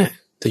ผู้นั้นน่ะ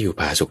จะอยู่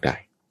ผาสุกได้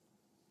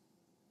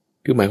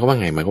คือหมายความว่า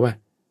ไงหมายความว่า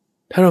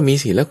ถ้าเรามี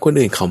ศีลแล้วคน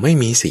อื่นเขาไม่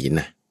มีศีล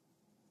น่ะ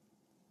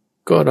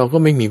ก็เราก็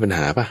ไม่มีปัญห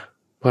าป่ะ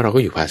เพราะเราก็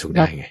อยู่ผาสุกไ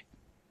ด้ไง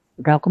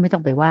เราก็ไม่ต้อ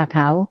งไปว่าเข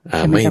า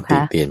ไม่ติ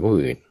เตียนผู้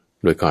อื่น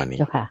โดยก่อนนี้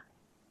เจ้าค่ะ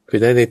คือ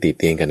ถ้าได้ติเ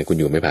ตียนกันคุณ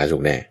อยู่ไม่ผาสุ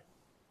กแน่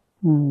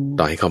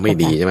ต่อให้เขาไม่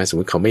ดีใช่ไหมสมม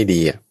ติเขาไม่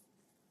ดีอ่ะ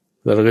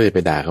แล้วเราก็จะไป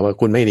ด่าเขาว่า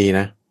คุณไม่ดี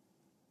นะ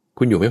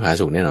คุณอยู่ไม่ผา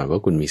สุกแน่นอนเพรา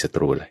ะคุณมีศัต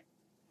รูเลย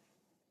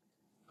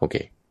โอเค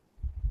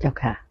เจ้า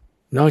ค่ะ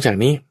นอกจาก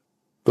นี้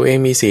ตัวเอง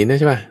มีศีลด้วย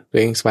ใช่ป่ะตัว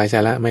เองสบายใจ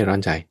แล้วไม่ร้อน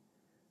ใจ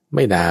ไ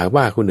ม่ด่า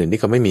ว่าคนอื่นที่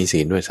เขาไม่มีศี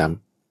ลด้วยซ้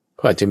ำเข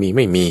าอาจจะมีไ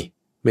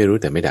ม่รู้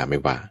แต่ไม่ด่าไม่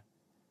ว่า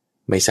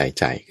ไม่ใส่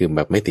ใจคือแบ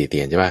บไม่ตีเตี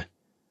ยนใช่ป่ะ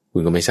คุ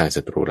ณก็ไม่สร้าง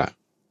ศัตรูละ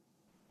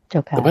เจ้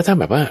าค่ะแต่ว่าถ้า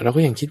แบบว่าเรา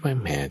ก็ยังคิดว่า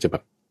แหมจะแบ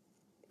บ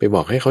ไปบ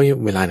อกให้เขา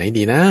เวลาไหน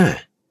ดีนะ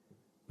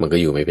มันก็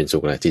อยู่ไม่เป็นสุ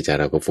ขละจิตใจ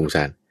เราก็ฟุ้ง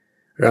ซ่าน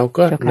เรา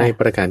ก็ใน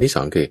ประการที่ส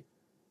องคือ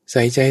ใ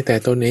ส่ใจแต่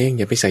ตนเองอ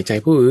ย่าไปใส่ใจ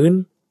ผู้อื่น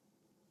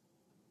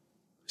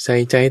ใส่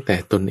ใจแต่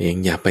ตนเอง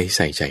อย่าไปใ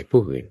ส่ใจ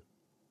ผู้อื่น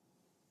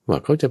ว่า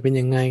เขาจะเป็น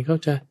ยังไงเขา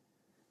จะ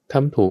ท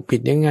ำถูกผิ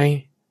ดยังไง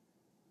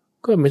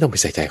ก็ไม่ต้องไป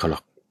ใส่ใจเขาหร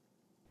อก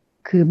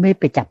คือไม่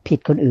ไปจับผิด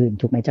คนอื่น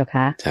ถูกไหมเจ้าค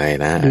ะใช่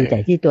นะดูแต่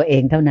ที่ตัวเอ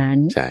งเท่านั้น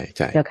ใช่ใ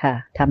ช่เจ้าค่ะ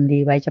ทำดี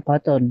ไว้เฉพาะ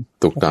ตน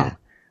ถูกต้อง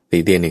ตี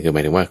เตียนนี่คือหม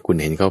ายถึงว่าคุณ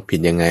เห็นเขาผิด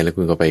ยังไงแล้ว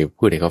คุณก็ไป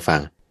พูดให้เขาฟัง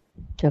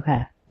เจ้าค่ะ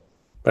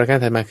ประการ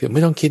ถัดมาคือไ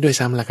ม่ต้องคิดด้วย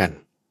ซ้ำละกัน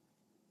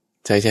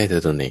ใส่ใจแต่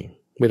ตนเอง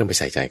ไม่ต้องไป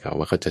ใส่ใจเขา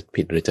ว่าเขาจะ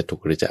ผิดหรือจะถู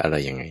กหรือจะอะไร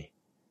ยังไง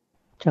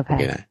เจ้าค่ะโอ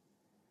เคนะ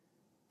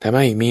ถามว่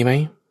ามีไหม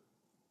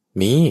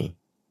มี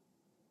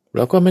เร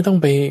าก็ไม่ต้อง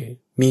ไป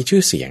มีชื่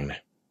อเสียงนะ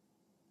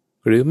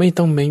หรือไม่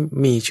ต้องไม่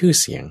มีชื่อ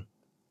เสียง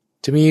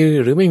จะมี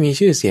หรือไม่มี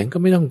ชื่อเสียงก็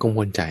ไม่ต้องกังว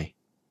ลใจ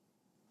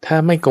ถ้า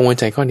ไม่กังวล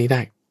ใจข้อนี้ไ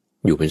ด้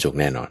อยู่เป็นสุข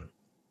แน่นอน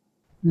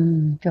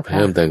เจ้าค่ะเ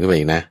พิ่มเติมขึ้นไป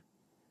อีกนะ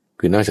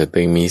คือนอกจากตัว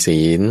เองมี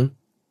ศีล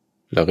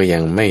เราก็ยั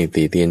งไม่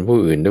ตีเตียนผู้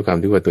อื่นด้วยความ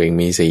ที่ว่าตัวเอง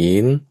มีศี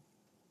ล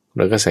เ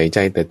ราก็ใส่ใจ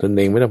แต่ตนเ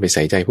องไม่ต้องไปใ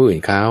ส่ใจผู้อื่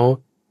นเขา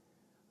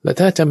แล้ว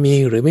ถ้าจะมี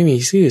หรือไม่มี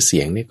ชื่อเสี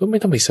ยงเนี่ยก็ไม่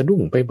ต้องไปสะดุ้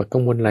งไปบักกั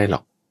งวลอะไรหร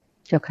อก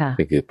เจ้าค่ะ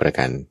นี่คือประก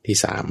ารที่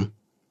สาม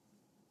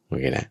โอ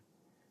เคนะ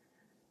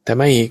แต่ไ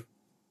ม่อีก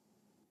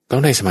ต้อ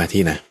งได้สมาธิ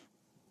นะ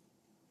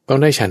ต้อง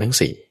ได้ฌานทั้ง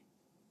สี่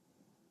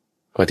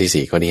ข้อที่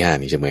สี่ข้อที่ห้า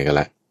นี่จะเหมือนกัน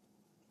ละ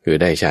คือ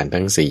ได้ฌาน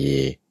ทั้งสี่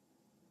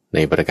ใน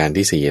ประการ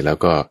ที่สี่แล้ว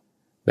ก็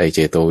ได้เจ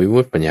โตวิมุ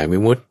ตติปัญญาวิ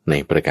มุตติใน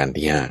ประการ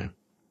ที่ห้า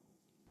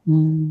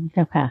เ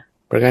จ้าค่ะ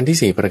ประการที่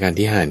สี่ประการ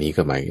ที่ห้านี้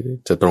ก็หมาย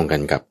จะตรงกั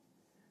นกับ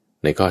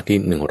ในข้อที่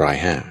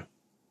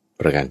105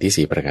ประการที่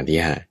สี่ประการที่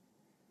ห้า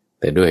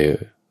แต่ด้วย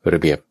ระ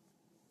เบียบ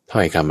ถ้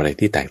อยคำอะไร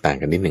ที่แตกต่าง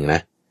กันนิดหนึ่งนะ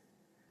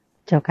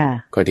เจ้าค่ะ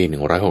ข้อที่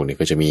106นี่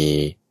ก็จะมี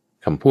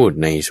คำพูด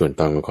ในส่วน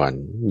ตอนก่อน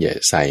อย่า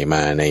ใส่ม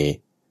าใน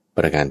ป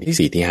ระการที่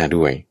สี่ที่ห้า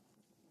ด้วย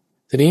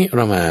ทีนี้เร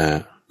ามา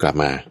กลับ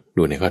มา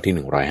ดูในข้อที่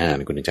105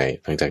นะคุณใจ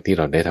หลังจากที่เ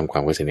ราได้ทำควา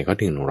มเข้าใจในข้อ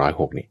ที่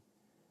106นี่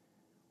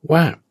ว่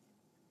า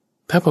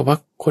ถ้าบอกว่า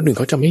คนอื่นเ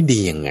ขาจะไม่ดี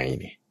ยังไง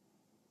เนี่ย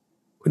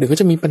คนอื่นเขา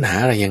จะมีปัญหา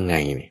อะไรยังไง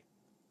เนี่ย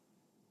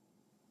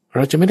เร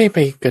าจะไม่ได้ไป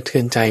กระเทื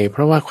อนใจเพ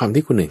ราะว่าความ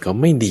ที่คนอื่นเขา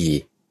ไม่ดี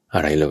อ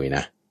ะไรเลยน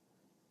ะ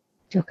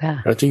เจ้าค่ะ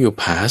เราจะอยู่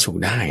ผาสุข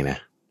ได้นะ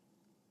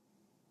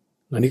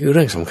อันนี้คือเ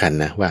รื่องสำคัญ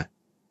นะว่า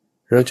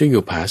เราจะอ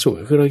ยู่ผาสุข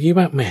คือเราคิด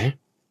ว่าแหม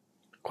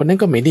คนนั้น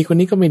ก็ไม่ดีคน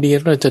นี้ก็ไม่ดี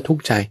เราจะทุก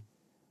ข์ใจ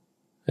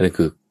นั่น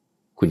คือ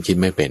คุณคิด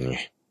ไม่เป็นไง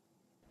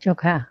เจ้า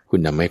ค่ะคุณ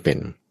ทำไม่เป็น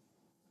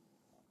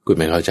คุณ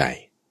ไม่เข้าใจ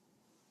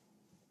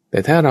แต่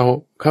ถ้าเรา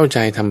เข้าใจ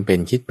ทำเป็น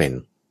คิดเป็น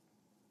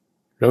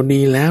เราดี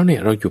แล้วเนี่ย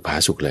เราอยู่ผา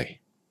สุขเลย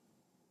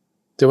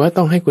แต่ว่า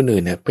ต้องให้คน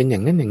อื่นเนี่ยเป็นอย่า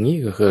งนั้นอย่างนี้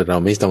ก็คือเรา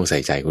ไม่ต้องใส่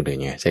ใจคนอื่น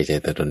ไงใส่ใจ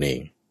แต่ตนเอง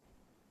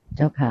เ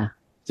จ้าค่ะ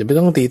จะไม่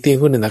ต้องตีเตียน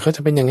คนอื่นนะเขาจ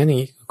ะเป็นอย่างนั้นอย่า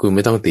งนี้คุณไ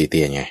ม่ต้องตีเ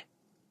ตียนไง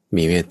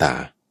มีเมตตา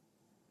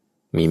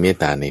มีเมต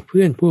ตาในเ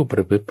พื่อนผู้ปร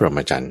ะพฤติพรหม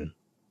จรรย์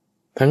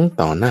ทั้ง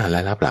ต่อหน้าและ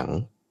รับหลัง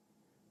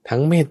ทั้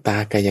งเมตตา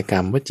กายกร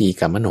รมวจี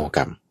กรรมมโนก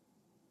รรม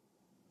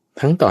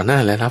ทั้งต่อหน้า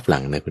และรับหลั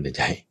งนะคุณใ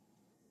จ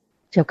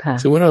เจ้าค่ะ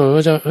สมมติเร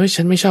าจะ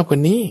ฉันไม่ชอบคน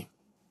นี้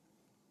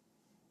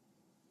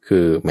คื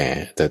อแหม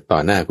แต่ต่อ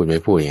หน้าคุณไม่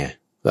พูดไง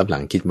รับหลั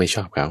งคิดไม่ช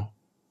อบเขา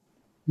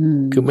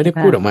คือไม่ได้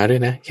พูดออกมาด้ว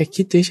ยนะแค่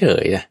คิดเฉ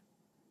ยๆนะ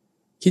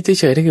คิดเฉ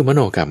ยๆนี่คือมโ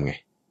นกรรมไง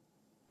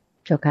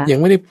เจ้าค่ะยัง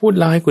ไม่ได้พูด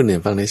เล่าให้คนอื่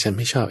นฟังเลยฉันไ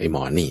ม่ชอบไอ้หม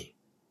อนี่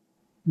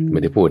ไ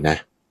ม่ได้พูดนะ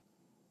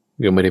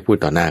ยังไม่ได้พูด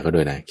ต่อหน้าเขาด้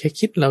วยนะแค่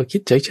คิดเราคิ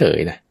ดเฉย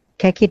ๆนะ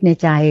แค่คิดใน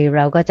ใจเ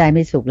ราก็ใจไ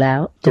ม่สุขแล้ว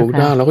ถูก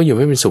ต้องเราก็อยู่ไ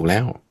ม่เป็นสุขแล้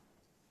ว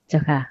เจ้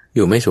าค่ะอ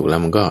ยู่ไม่สุขแล้ว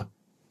มันก็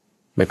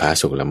ไม่ผา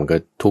สุขแล้วมันก็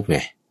ทุกข์ไง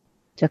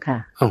เจ้าค่ะ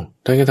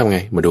ท่านก็ทำไง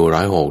มาดู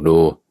106ดู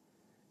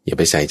อย่า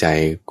ไปใส่ใจ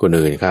คน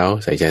อื่นเขา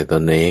ใส่ใจต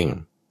นเอง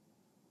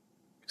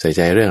ใส่ใ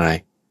จเรื่องอะไร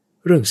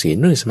เรื่องศีล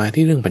เรื่องสมาธิ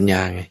เรื่องปัญญ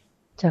าไง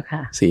เจ้าค่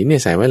ะศีลเนี่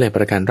ยใส่ไว้เลยป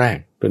ระการแรก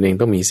ตนเอง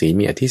ต้องมีศีล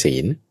มีอธิศี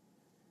ล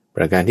ป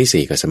ระการที่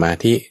สี่กับสมา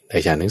ธิได้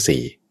ฌานทั้ง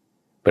สี่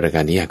ประกา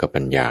รที่ห้ากับ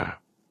ปัญญา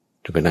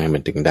จนกระทั่งมั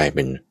นถึงได้เ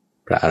ป็น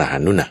พระอรหั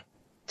นต์นู่นน่ะ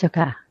เจ้า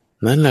ค่ะ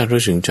นั้นเรา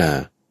ถึงจะ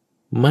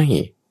ไม่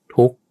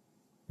ทุกข์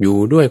อยู่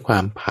ด้วยควา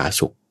มผา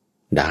สุก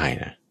ได้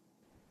นะ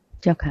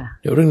เจ้าค่ะ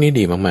เดี๋ยวเรื่องนี้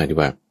ดีมากๆดี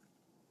ว่า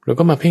เรา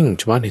ก็มาเพ่งเ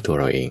ฉพาะในตัว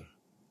เราเอง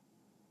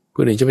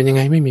ผู้อื่นจะเป็นยังไ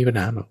งไม่มีปัญ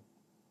หาหรอก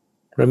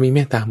เรามีเม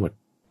ตตาหมด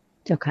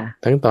เจ้าค่ะ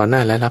ทั้งต่อหน้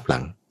าและรับหลั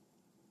ง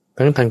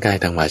ทั้งทางกาย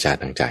ทางวาจา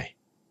ทางใจ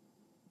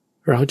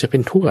เราจะเป็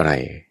นทุกข์อะไร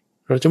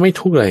เราจะไม่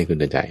ทุกข์อะไรคุณ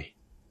ใจ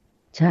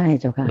ใช่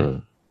เจ้าค่ะ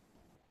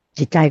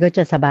จิตใจก็จ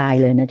ะสบาย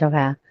เลยนะเจ้า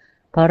ค่ะ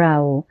เพราะเรา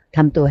ท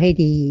ำตัวให้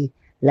ดี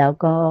แล้ว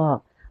ก็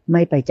ไ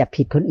ม่ไปจับ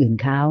ผิดคนอื่น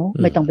เขา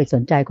ไม่ต้องไปส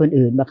นใจคน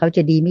อื่นว่าเขาจ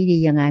ะดีไม่ดี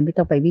ยังไงไม่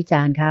ต้องไปวิจ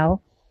ารณ์เขา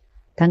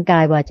ทั้งกา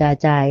ยวาจา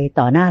ใจ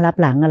ต่อหน้ารับ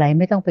หลังอะไร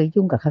ไม่ต้องไป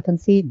ยุ่งกับเขาทั้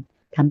งสิ้น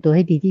ทำตัวใ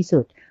ห้ดีที่สุ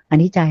ดอัน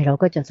นี้ใจเรา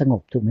ก็จะสง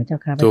บถูกไหมเจ้า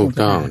ค่ะถูก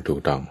ต้อง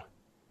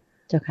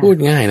เจ้าค่ะพูด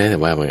ง่ายนะแต่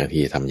ว่าบาง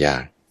ทีทำยา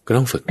กก็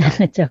ต้องฝึก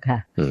เจ้าค่ะ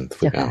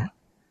ฝึกเอา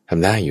ท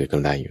ำได้อยู่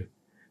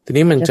ที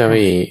นี้มันจะไป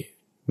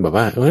แบบ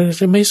ว่า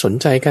จะไม่สน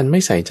ใจกันไ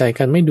ม่ใส่ใจ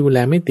กันไม่ดูแล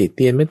ไม่ติเ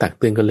ตียนไม่ตัก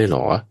เตือนกันเลยเหร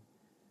อ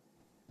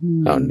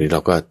นี่เรา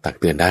ก็ตัก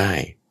เตือนได้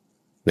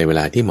ในเว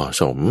ลาที่เหมาะ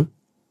สม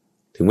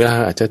ถึงเวลา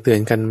อาจจะเตือน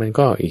กันมัน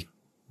ก็อีก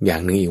อย่า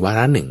งหนึ่งอีกวา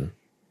ระหนึ่ง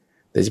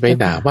แต่จะไป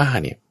ด่าว่า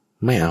เนี่ย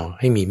ไม่เอา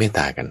ให้มีเมตต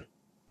ากัน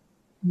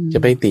จะ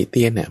ไปติเ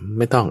ตียนเนี่ยไ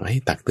ม่ต้องให้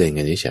ตักเตือน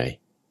กันเฉย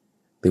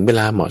ๆถึงเว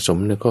ลาเหมาะสม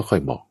เนี่ยก็ค่อ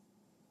ยบอก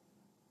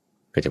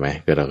ก็จะไหม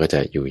ก็เราก็จะ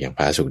อยู่อย่างผ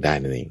าสุกได้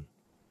นั่นเอง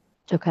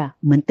เจ้าค่ะ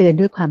เหมือนเตือน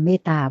ด้วยความเม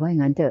ตตาว่าอย่า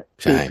งนั้นเถอะ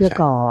เพื่อ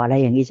ก่ออะไร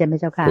อย่างนี้ใช่ไหม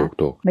เจ้าค่ะ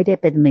ไม่ได้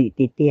เป็น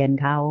ติเตียน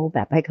เขาแบ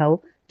บให้เขา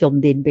จม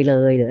ดินไปเล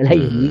ยหรืออะไร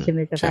อย่างนี้ใช่ไหม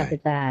เจ้าค่ะอ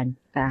าจารย์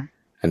ค่ะ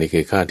อันนี้คื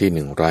อข้อที่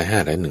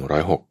105และ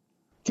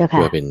106เจ้าค่ะ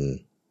เพื่อเป็น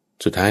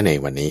สุดท้ายใน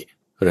วันนี้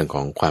เรื่องข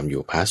องความอ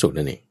ยู่ผาสุก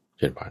นั่นเองเ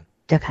ชิญพร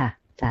เจ้าค่ะ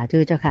สาธุ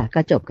เจ้าค่ะก็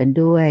จบกัน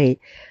ด้วย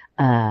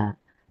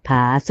ผ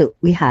าสุ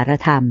วิหาร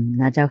ธรรม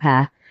นะเจ้าค่ะ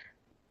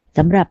ส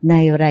ำหรับใน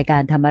รายกา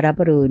รธรรมรับ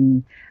อรุณ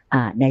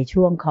ใน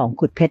ช่วงของ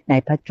ขุดเพชรใน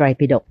พระไตร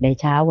ปิฎกใน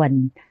เช้าวัน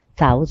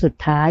เสาร์สุด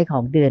ท้ายขอ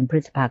งเดือนพฤ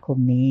ษภาคม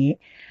นี้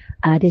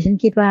ดิฉัน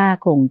คิดว่า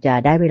คงจะ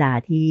ได้เวลา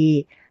ที่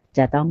จ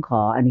ะต้องข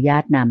ออนุญา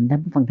ตนำท่า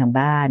นผู้ฟังทาง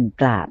บ้าน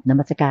กราบน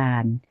มัสกา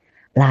ร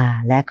ลา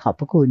และขอบ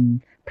พระคุณ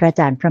พระอา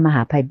จารย์พระมห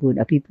าไพบูลย์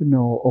อภิปุโน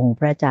องค์พ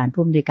ระอาจารย์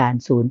ผู้อำนวยการ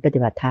ศูนย์ปฏิ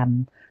บัติธรรม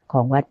ข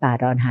องวัดป่า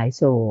ดอนหายโ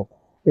ศก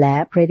และ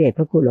พระเดชพ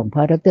ระคุณหลวงพ่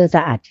อดร.ส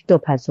ะอาดชิโต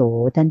ภาโส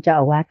ท่านเจ้า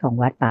อาวาสของ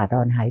วัดป่าด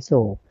อนหายโศ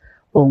ก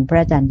องค์พร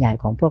ะอาจารย์ใหญ่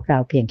ของพวกเรา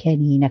เพียงแค่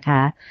นี้นะค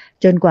ะ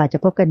จนกว่าจะ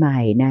พบกันใหม่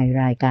ใน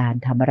รายการ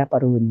ธรรมรับอ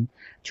รุณ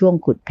ช่วง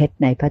ขุดเพชร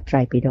ในพระไตร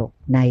ปิฎก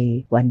ใน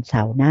วันเส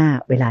าร์หน้า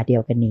เวลาเดีย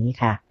วกันนี้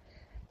ค่ะ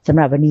สำห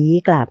รับวันนี้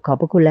กราบขอบ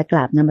พระคุณและกร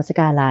าบนมัสก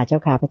ารลาเจ้า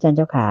ค่ะพระอาจารย์เ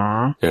จ้าค่ะ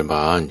เจริญพ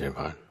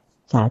ร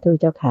สาธุ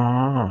เจ้าค่ะ